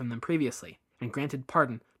stripped away from them previously, and granted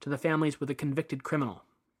pardon to the families with a convicted criminal.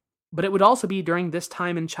 But it would also be during this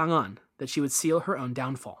time in Chang'an that she would seal her own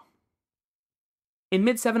downfall. In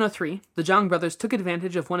mid-703, the Zhang brothers took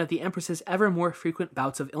advantage of one of the empress's ever more frequent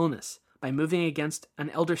bouts of illness by moving against an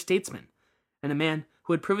elder statesman, and a man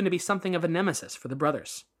who had proven to be something of a nemesis for the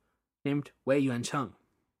brothers, named Wei Yuancheng.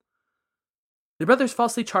 The brothers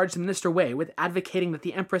falsely charged Minister Wei with advocating that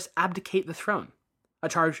the empress abdicate the throne, a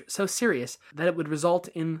charge so serious that it would result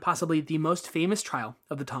in possibly the most famous trial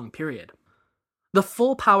of the Tang period. The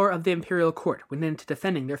full power of the imperial court went into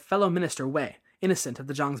defending their fellow minister Wei, innocent of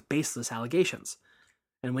the Zhang's baseless allegations.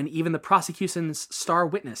 And when even the prosecution's star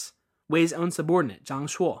witness, Wei's own subordinate, Zhang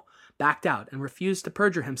Shuo, backed out and refused to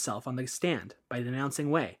perjure himself on the stand by denouncing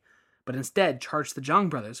Wei, but instead charged the Zhang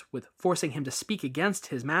brothers with forcing him to speak against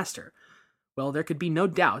his master, well, there could be no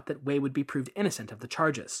doubt that Wei would be proved innocent of the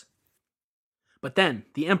charges. But then,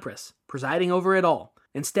 the empress, presiding over it all,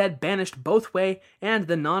 instead banished both Wei and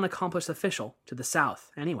the non-accomplished official to the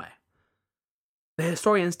south anyway. The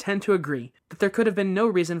historians tend to agree that there could have been no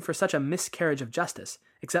reason for such a miscarriage of justice,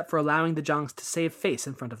 except for allowing the Zhangs to save face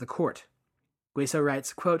in front of the court. Guizhou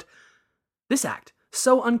writes, quote, this act,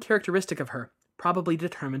 so uncharacteristic of her, probably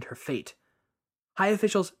determined her fate. High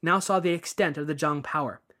officials now saw the extent of the Zhang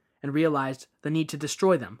power, and realized the need to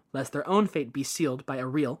destroy them, lest their own fate be sealed by a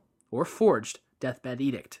real, or forged, deathbed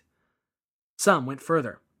edict. Some went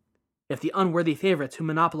further. If the unworthy favorites who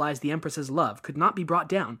monopolized the Empress's love could not be brought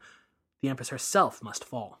down, the Empress herself must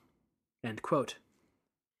fall." End quote.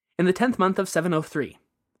 In the 10th month of 703,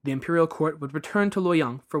 the imperial court would return to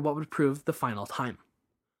Luoyang for what would prove the final time.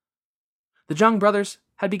 The Zhang brothers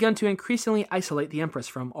had begun to increasingly isolate the Empress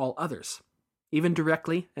from all others, even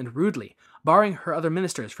directly and rudely barring her other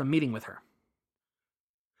ministers from meeting with her.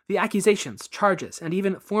 The accusations, charges, and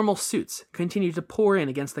even formal suits continued to pour in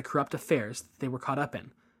against the corrupt affairs that they were caught up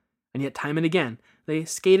in, and yet time and again they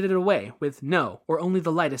skated it away with no or only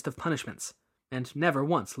the lightest of punishments, and never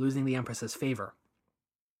once losing the Empress's favor.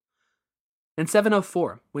 In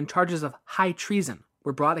 704, when charges of high treason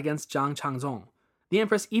were brought against Zhang Changzong, the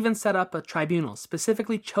Empress even set up a tribunal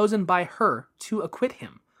specifically chosen by her to acquit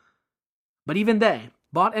him. But even they,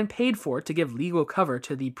 bought and paid for to give legal cover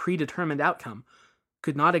to the predetermined outcome,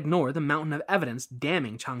 could not ignore the mountain of evidence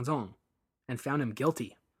damning Changzong, and found him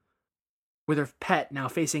guilty. With her pet now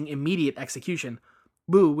facing immediate execution,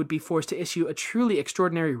 Wu would be forced to issue a truly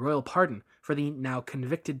extraordinary royal pardon for the now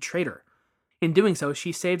convicted traitor. In doing so,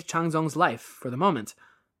 she saved Changzong's life for the moment,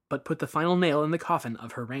 but put the final nail in the coffin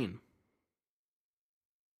of her reign.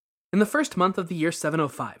 In the first month of the year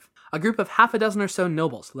 705, a group of half a dozen or so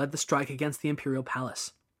nobles led the strike against the imperial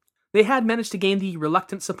palace. They had managed to gain the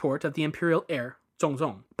reluctant support of the imperial heir,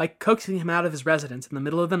 Zhongzong, by coaxing him out of his residence in the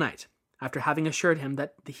middle of the night, after having assured him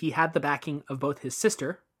that he had the backing of both his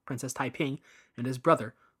sister, Princess Taiping, and his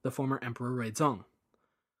brother, the former Emperor Ruizong.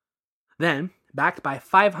 Then, backed by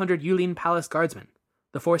 500 Yulin Palace guardsmen,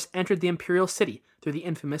 the force entered the imperial city through the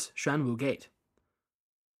infamous Xuanwu Gate.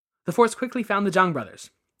 The force quickly found the Zhang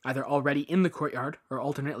brothers, either already in the courtyard or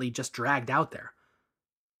alternately just dragged out there.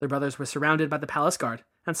 The brothers were surrounded by the palace guard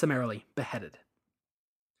and summarily beheaded.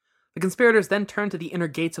 The conspirators then turned to the inner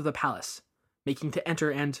gates of the palace, making to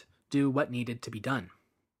enter and do what needed to be done.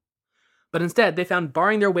 But instead, they found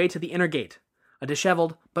barring their way to the inner gate a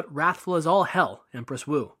disheveled but wrathful as all hell Empress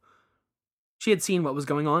Wu. She had seen what was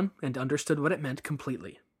going on and understood what it meant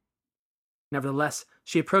completely. Nevertheless,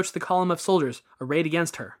 she approached the column of soldiers arrayed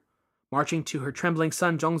against her, marching to her trembling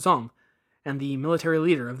son Zhongzong and the military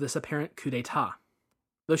leader of this apparent coup d'etat.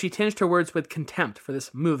 Though she tinged her words with contempt for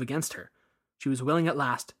this move against her, she was willing at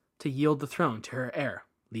last to yield the throne to her heir,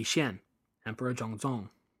 Li Xian, Emperor Zhongzong.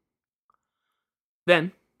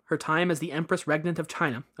 Then, her time as the Empress Regnant of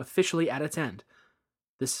China officially at its end,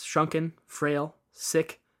 this shrunken, frail,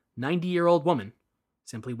 sick, 90-year-old woman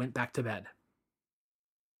simply went back to bed.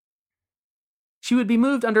 She would be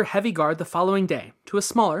moved under heavy guard the following day to a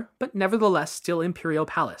smaller, but nevertheless still imperial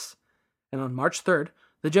palace, and on March 3rd,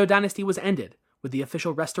 the Zhou dynasty was ended with the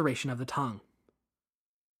official restoration of the Tang.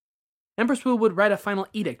 Empress Wu would write a final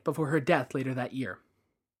edict before her death later that year.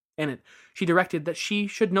 In it, she directed that she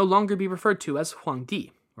should no longer be referred to as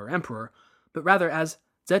Huangdi, or Emperor, but rather as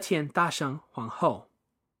Zetian Dasheng Huanghou,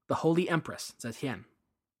 the Holy Empress Zetian.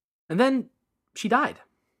 And then she died,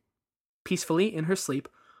 peacefully in her sleep,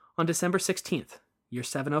 on December 16th, year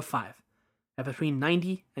 705, at between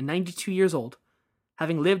 90 and 92 years old,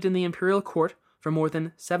 having lived in the imperial court for more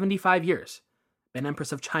than 75 years, been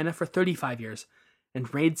Empress of China for 35 years,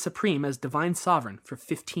 and reigned supreme as divine sovereign for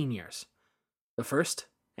 15 years. The first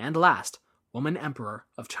and last woman emperor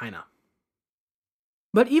of China.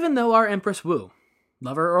 But even though our Empress Wu,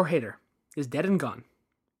 lover or hater, is dead and gone,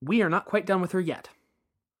 we are not quite done with her yet.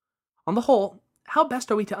 On the whole, how best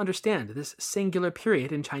are we to understand this singular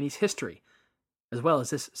period in Chinese history, as well as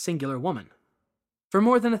this singular woman? For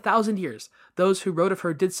more than 1,000 years, those who wrote of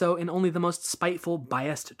her did so in only the most spiteful,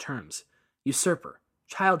 biased terms: usurper,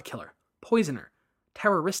 child killer, poisoner,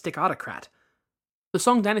 terroristic autocrat. The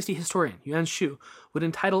Song Dynasty historian Yuan Shu would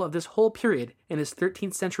entitle of this whole period in his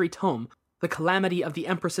 13th century tome, The Calamity of the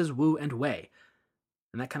Empresses Wu and Wei.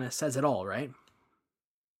 And that kind of says it all, right?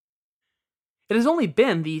 It has only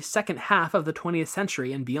been the second half of the 20th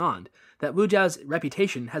century and beyond that Wu Jiao's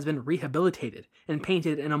reputation has been rehabilitated and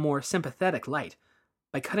painted in a more sympathetic light,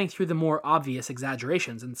 by cutting through the more obvious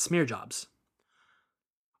exaggerations and smear jobs.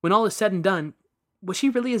 When all is said and done, was she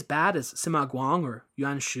really as bad as Sima Guang or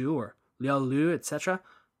Yuan Shu or Liao Lu, etc.,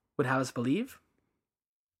 would have us believe?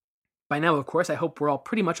 By now, of course, I hope we're all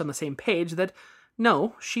pretty much on the same page that,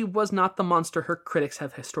 no, she was not the monster her critics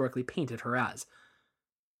have historically painted her as.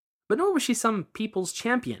 But nor was she some people's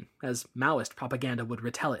champion, as Maoist propaganda would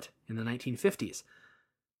retell it in the 1950s.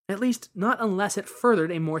 At least, not unless it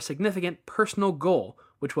furthered a more significant personal goal,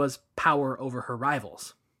 which was power over her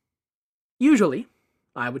rivals. Usually,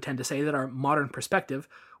 I would tend to say that our modern perspective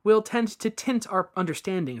will tend to tint our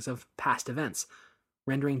understandings of past events,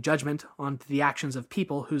 rendering judgment on the actions of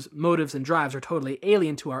people whose motives and drives are totally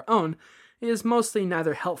alien to our own is mostly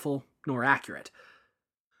neither helpful nor accurate.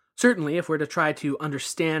 Certainly, if we're to try to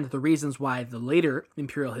understand the reasons why the later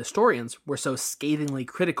imperial historians were so scathingly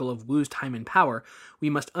critical of Wu's time in power,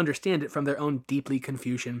 we must understand it from their own deeply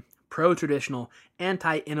Confucian, pro-traditional,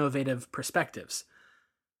 anti-innovative perspectives.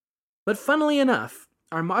 But funnily enough,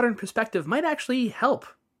 our modern perspective might actually help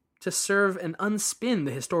to serve and unspin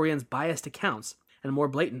the historians' biased accounts and more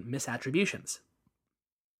blatant misattributions.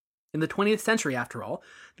 In the 20th century, after all,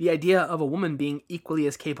 the idea of a woman being equally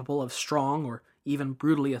as capable of strong or even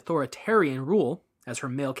brutally authoritarian rule as her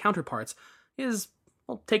male counterparts is,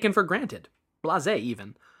 taken for granted, blasé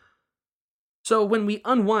even. So when we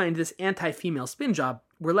unwind this anti-female spin job,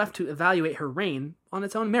 we're left to evaluate her reign on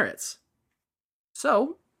its own merits.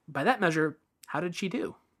 So, by that measure, how did she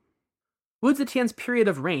do? Wu Zetian's period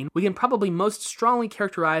of reign we can probably most strongly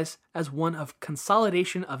characterize as one of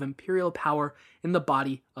consolidation of imperial power in the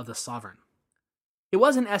body of the sovereign. It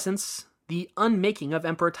was, in essence, the unmaking of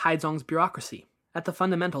Emperor Taizong's bureaucracy at the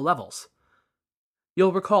fundamental levels.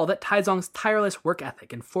 You'll recall that Taizong's tireless work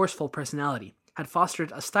ethic and forceful personality had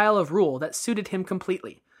fostered a style of rule that suited him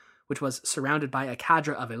completely, which was surrounded by a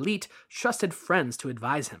cadre of elite, trusted friends to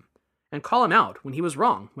advise him, and call him out when he was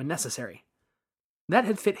wrong when necessary. That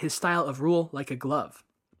had fit his style of rule like a glove,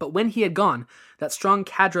 but when he had gone, that strong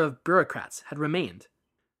cadre of bureaucrats had remained,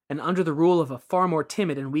 and under the rule of a far more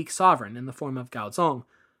timid and weak sovereign in the form of Gaozong,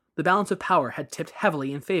 the balance of power had tipped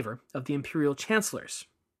heavily in favor of the imperial chancellors,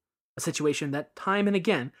 a situation that time and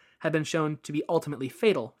again had been shown to be ultimately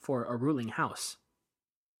fatal for a ruling house.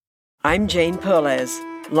 I'm Jane Perlez,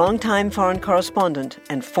 longtime foreign correspondent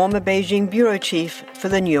and former Beijing bureau chief for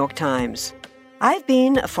the New York Times. I've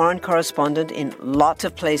been a foreign correspondent in lots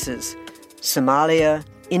of places: Somalia,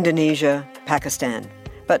 Indonesia, Pakistan,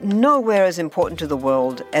 but nowhere as important to the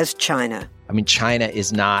world as China. I mean, China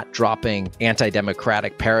is not dropping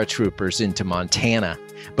anti-democratic paratroopers into Montana.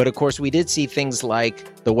 But of course, we did see things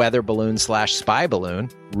like the weather balloon/spy balloon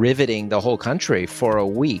riveting the whole country for a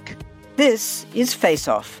week. This is Face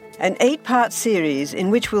Off, an 8-part series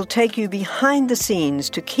in which we'll take you behind the scenes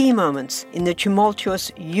to key moments in the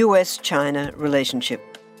tumultuous US-China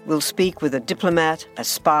relationship. We'll speak with a diplomat, a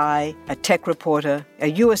spy, a tech reporter, a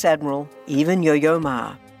US admiral, even Yo-Yo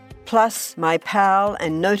Ma. Plus, my pal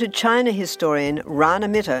and noted China historian Rana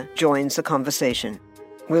Mitter joins the conversation.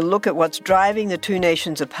 We'll look at what's driving the two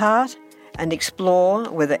nations apart and explore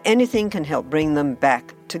whether anything can help bring them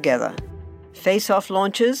back together. Face Off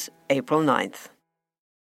launches April 9th.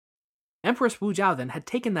 Empress Wu Jiao then had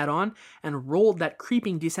taken that on and rolled that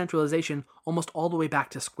creeping decentralization almost all the way back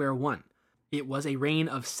to square one. It was a reign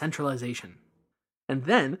of centralization. And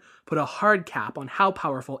then put a hard cap on how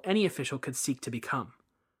powerful any official could seek to become.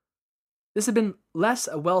 This had been less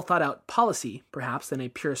a well-thought-out policy, perhaps, than a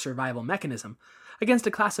pure survival mechanism, against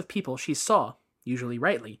a class of people she saw, usually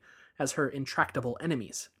rightly, as her intractable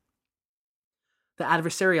enemies. The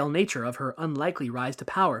adversarial nature of her unlikely rise to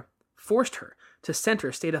power forced her to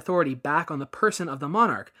center state authority back on the person of the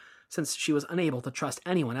monarch, since she was unable to trust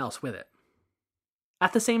anyone else with it.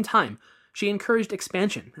 At the same time, she encouraged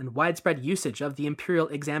expansion and widespread usage of the imperial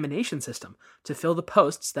examination system to fill the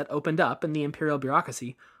posts that opened up in the imperial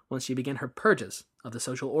bureaucracy once she began her purges of the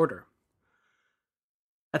social order.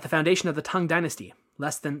 At the foundation of the Tang Dynasty,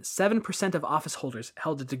 less than 7% of office holders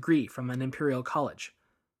held a degree from an imperial college.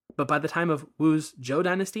 But by the time of Wu's Zhou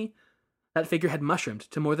Dynasty, that figure had mushroomed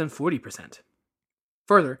to more than 40%.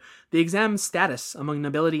 Further, the exam's status among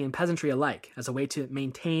nobility and peasantry alike as a way to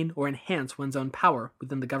maintain or enhance one's own power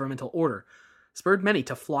within the governmental order spurred many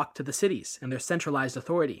to flock to the cities and their centralized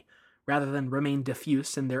authority, rather than remain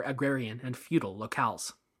diffuse in their agrarian and feudal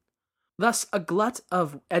locales. Thus, a glut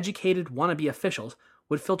of educated wannabe officials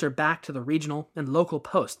would filter back to the regional and local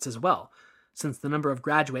posts as well, since the number of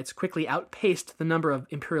graduates quickly outpaced the number of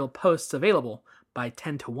imperial posts available by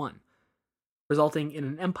 10-1, resulting in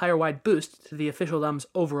an empire-wide boost to the officialdom's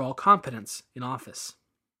overall competence in office.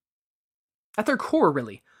 At their core,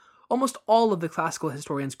 really, almost all of the classical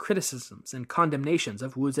historians' criticisms and condemnations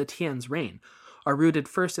of Wu Zetian's reign are rooted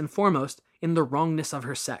first and foremost in the wrongness of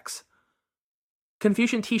her sex.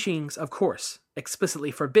 Confucian teachings, of course,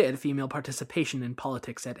 explicitly forbid female participation in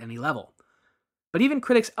politics at any level. But even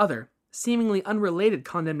critics' other, seemingly unrelated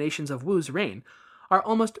condemnations of Wu's reign are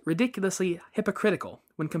almost ridiculously hypocritical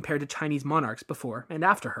when compared to Chinese monarchs before and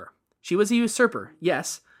after her. She was a usurper,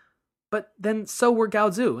 yes, but then so were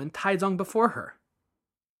Gaozu and Taizong before her.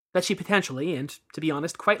 That she potentially, and to be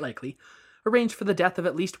honest, quite likely, arranged for the death of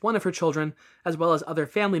at least one of her children, as well as other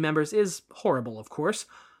family members, is horrible, of course,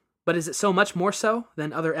 but is it so much more so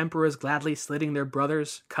than other emperors gladly slitting their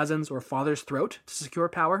brothers, cousins, or father's throat to secure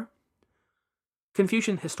power?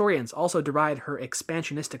 Confucian historians also deride her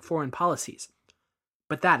expansionistic foreign policies,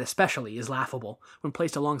 But that especially is laughable when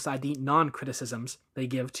placed alongside the non-criticisms they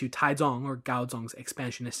give to Taizong or Gaozong's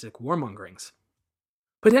expansionistic warmongerings.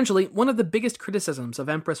 Potentially, one of the biggest criticisms of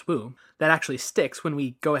Empress Wu that actually sticks when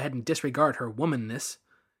we go ahead and disregard her womanness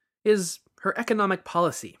is her economic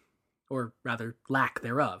policy, or rather, lack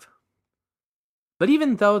thereof. But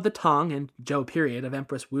even though the Tang and Zhou period of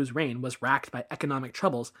Empress Wu's reign was racked by economic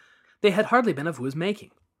troubles, they had hardly been of Wu's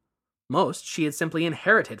making. Most she had simply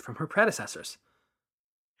inherited from her predecessors.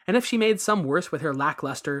 And if she made some worse with her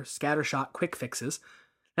lackluster, scattershot quick fixes,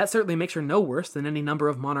 that certainly makes her no worse than any number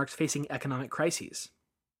of monarchs facing economic crises.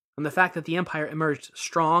 And the fact that the empire emerged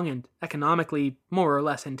strong and economically more or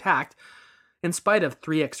less intact, in spite of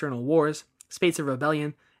 3 external wars, spates of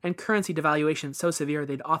rebellion, and currency devaluation so severe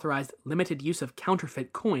they'd authorized limited use of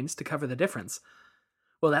counterfeit coins to cover the difference,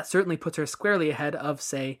 well, that certainly puts her squarely ahead of,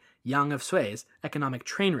 say, Yang of Sui's economic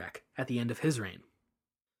train wreck at the end of his reign.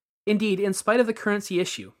 Indeed, in spite of the currency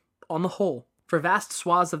issue, on the whole, for vast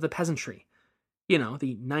swaths of the peasantry,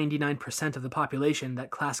 the 99% of the population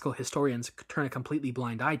that classical historians turn a completely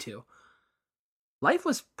blind eye to, life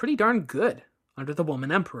was pretty darn good under the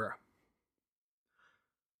woman emperor.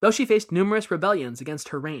 Though she faced numerous rebellions against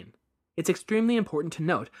her reign, it's extremely important to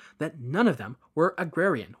note that none of them were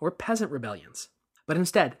agrarian or peasant rebellions, but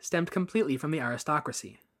instead stemmed completely from the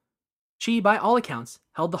aristocracy. She, by all accounts,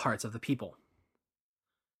 held the hearts of the people.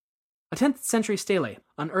 A 10th century stele,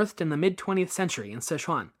 unearthed in the mid-20th century in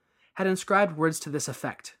Sichuan, had inscribed words to this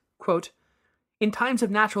effect, quote, "In times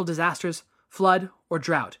of natural disasters, flood, or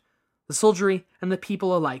drought, the soldiery and the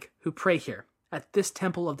people alike who pray here, at this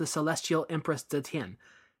temple of the celestial Empress Zetian,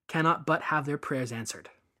 cannot but have their prayers answered."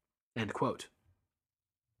 End quote.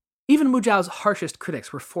 Even Wu Zhao's harshest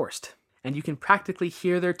critics were forced, and you can practically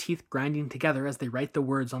hear their teeth grinding together as they write the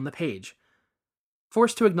words on the page,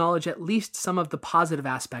 forced to acknowledge at least some of the positive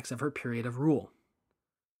aspects of her period of rule.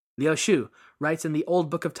 Liu Shu writes in the Old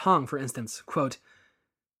Book of Tang, for instance, quote,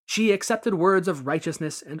 "She accepted words of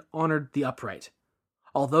righteousness and honored the upright.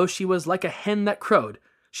 Although she was like a hen that crowed,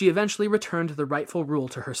 she eventually returned the rightful rule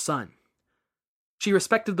to her son. She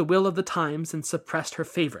respected the will of the times and suppressed her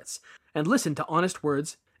favorites, and listened to honest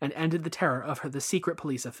words and ended the terror of the secret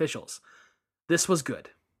police officials. This was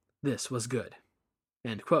good. This was good."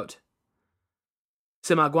 End quote.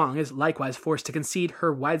 Sima Guang is likewise forced to concede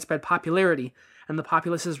her widespread popularity and the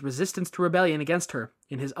populace's resistance to rebellion against her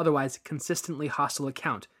in his otherwise consistently hostile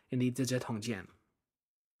account in the Zizhi Tongjian.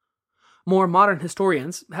 More modern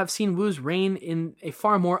historians have seen Wu's reign in a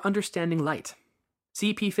far more understanding light.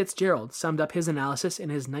 C.P. Fitzgerald summed up his analysis in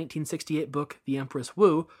his 1968 book, The Empress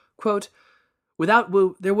Wu, quote, "Without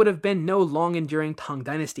Wu, there would have been no long-enduring Tang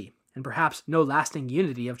dynasty, and perhaps no lasting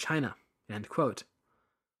unity of China." End quote.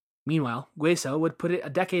 Meanwhile, Guizhou would put it a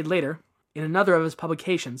decade later, in another of his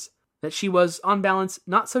publications, that she was, on balance,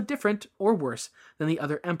 not so different or worse than the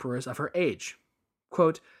other emperors of her age.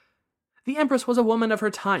 Quote, "The empress was a woman of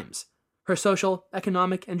her times. Her social,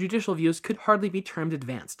 economic, and judicial views could hardly be termed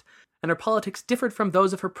advanced, and her politics differed from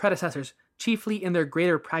those of her predecessors chiefly in their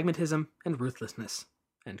greater pragmatism and ruthlessness."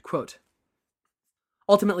 End quote.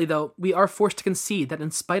 Ultimately, though, we are forced to concede that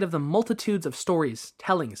in spite of the multitudes of stories,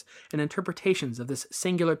 tellings, and interpretations of this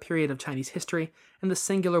singular period of Chinese history and the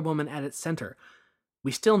singular woman at its center,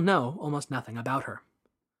 we still know almost nothing about her.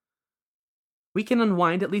 We can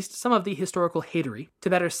unwind at least some of the historical hatery to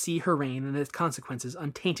better see her reign and its consequences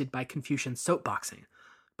untainted by Confucian soapboxing,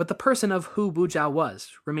 but the person of who Wu Zhao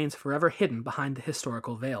was remains forever hidden behind the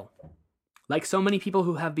historical veil. Like so many people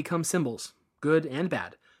who have become symbols, good and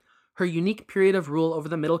bad, her unique period of rule over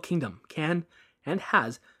the Middle Kingdom can, and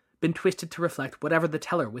has, been twisted to reflect whatever the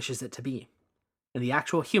teller wishes it to be, and the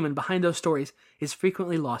actual human behind those stories is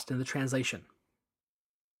frequently lost in the translation.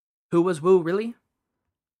 Who was Wu really?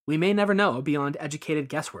 We may never know beyond educated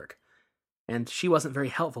guesswork, and she wasn't very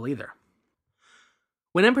helpful either.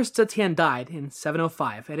 When Empress Zetian died in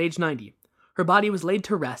 705 at age 90, her body was laid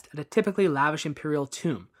to rest at a typically lavish imperial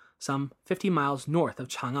tomb some 50 miles north of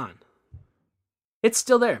Chang'an. It's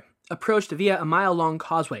still there, approached via a mile-long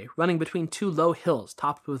causeway running between 2 low hills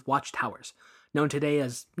topped with watchtowers, known today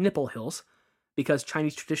as Nipple Hills, because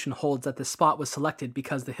Chinese tradition holds that this spot was selected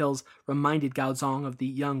because the hills reminded Gaozong of the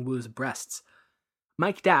young Wu's breasts.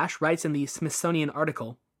 Mike Dash writes in the Smithsonian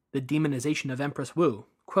article, The Demonization of Empress Wu,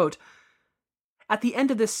 quote, "At the end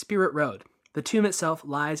of this spirit road, the tomb itself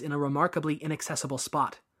lies in a remarkably inaccessible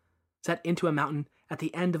spot, set into a mountain at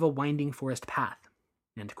the end of a winding forest path."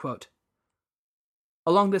 End quote.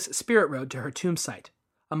 Along this spirit road to her tomb site,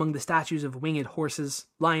 among the statues of winged horses,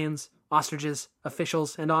 lions, ostriches,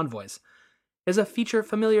 officials, and envoys, is a feature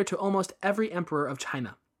familiar to almost every emperor of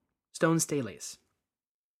China, stone steles.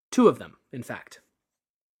 2 of them, in fact.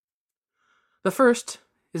 The first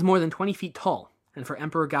is more than 20 feet tall, and for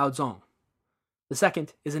Emperor Gaozong. The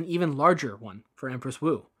second is an even larger one for Empress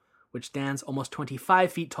Wu, which stands almost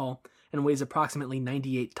 25 feet tall and weighs approximately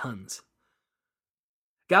 98 tons.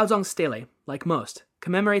 Gaozong's stele, like most,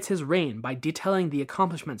 commemorates his reign by detailing the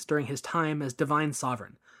accomplishments during his time as divine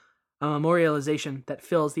sovereign, a memorialization that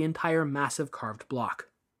fills the entire massive carved block.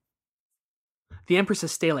 The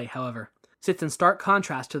Empress's stele, however, sits in stark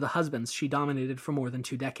contrast to the husbands she dominated for more than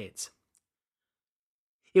 2 decades.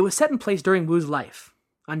 It was set in place during Wu's life,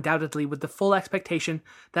 undoubtedly with the full expectation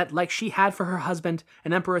that, like she had for her husband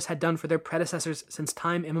and emperors had done for their predecessors since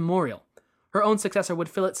time immemorial, her own successor would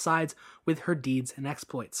fill its sides with her deeds and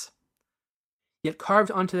exploits. Yet carved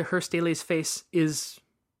onto her stele's face is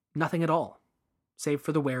nothing at all, save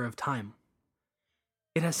for the wear of time.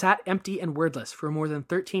 It has sat empty and wordless for more than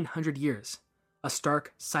 1,300 years, a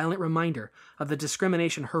stark, silent reminder of the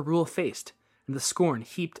discrimination her rule faced and the scorn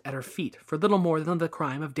heaped at her feet for little more than the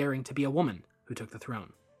crime of daring to be a woman who took the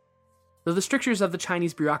throne. Though the strictures of the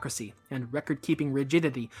Chinese bureaucracy and record-keeping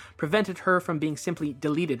rigidity prevented her from being simply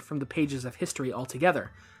deleted from the pages of history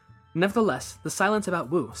altogether, nevertheless, the silence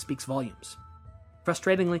about Wu speaks volumes,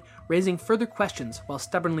 frustratingly raising further questions while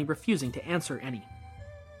stubbornly refusing to answer any.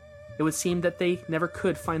 It would seem that they never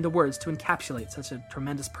could find the words to encapsulate such a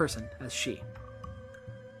tremendous person as she.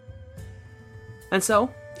 And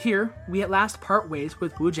so, here, we at last part ways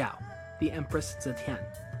with Wu Jiao, the Empress Zetian,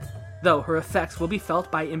 though her effects will be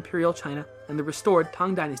felt by Imperial China and the restored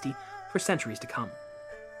Tang Dynasty for centuries to come.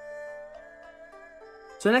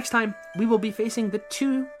 So next time, we will be facing the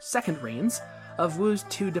 2 second reigns of Wu's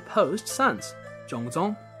 2 deposed sons,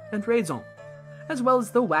 Zhongzong and Ruizong, as well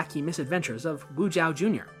as the wacky misadventures of Wu Jiao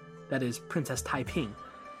Jr., that is, Princess Taiping.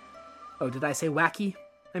 Oh, did I say wacky?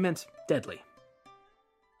 I meant deadly.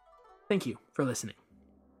 Thank you for listening.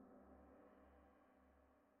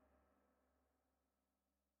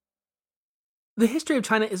 The History of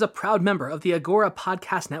China is a proud member of the Agora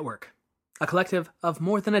Podcast Network, a collective of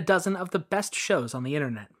more than a dozen of the best shows on the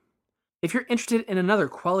internet. If you're interested in another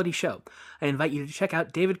quality show, I invite you to check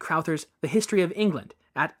out David Crowther's The History of England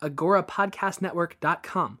at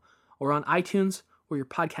agorapodcastnetwork.com or on iTunes or your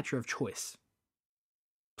podcatcher of choice.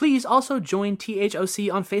 Please also join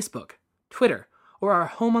THOC on Facebook, Twitter, or our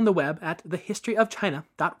home on the web at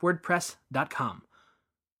thehistoryofchina.wordpress.com.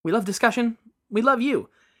 We love discussion, we love you,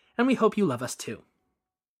 and we hope you love us too.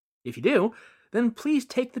 If you do, then please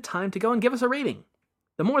take the time to go and give us a rating.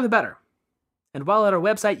 The more the better. And while at our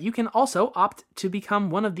website, you can also opt to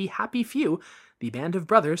become one of the happy few, the band of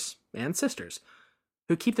brothers and sisters,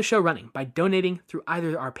 who keep the show running by donating through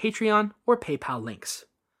either our Patreon or PayPal links.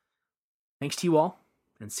 Thanks to you all,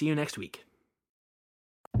 and see you next week.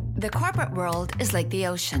 The corporate world is like the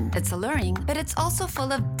ocean. It's alluring, but it's also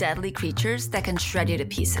full of deadly creatures that can shred you to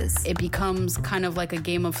pieces. It becomes kind of like a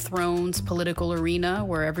Game of Thrones political arena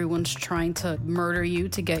where everyone's trying to murder you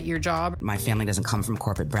to get your job. My family doesn't come from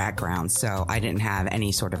corporate background, so I didn't have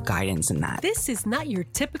any sort of guidance in that. This is not your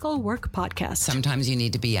typical work podcast. Sometimes you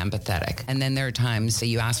need to be empathetic. And then there are times that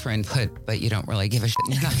you ask for input, but you don't really give a shit.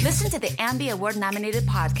 Listen to the Ambie Award-nominated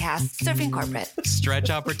podcast, Surfing Corporate.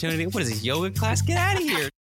 Stretch opportunity? What is this, yoga class? Get out of here.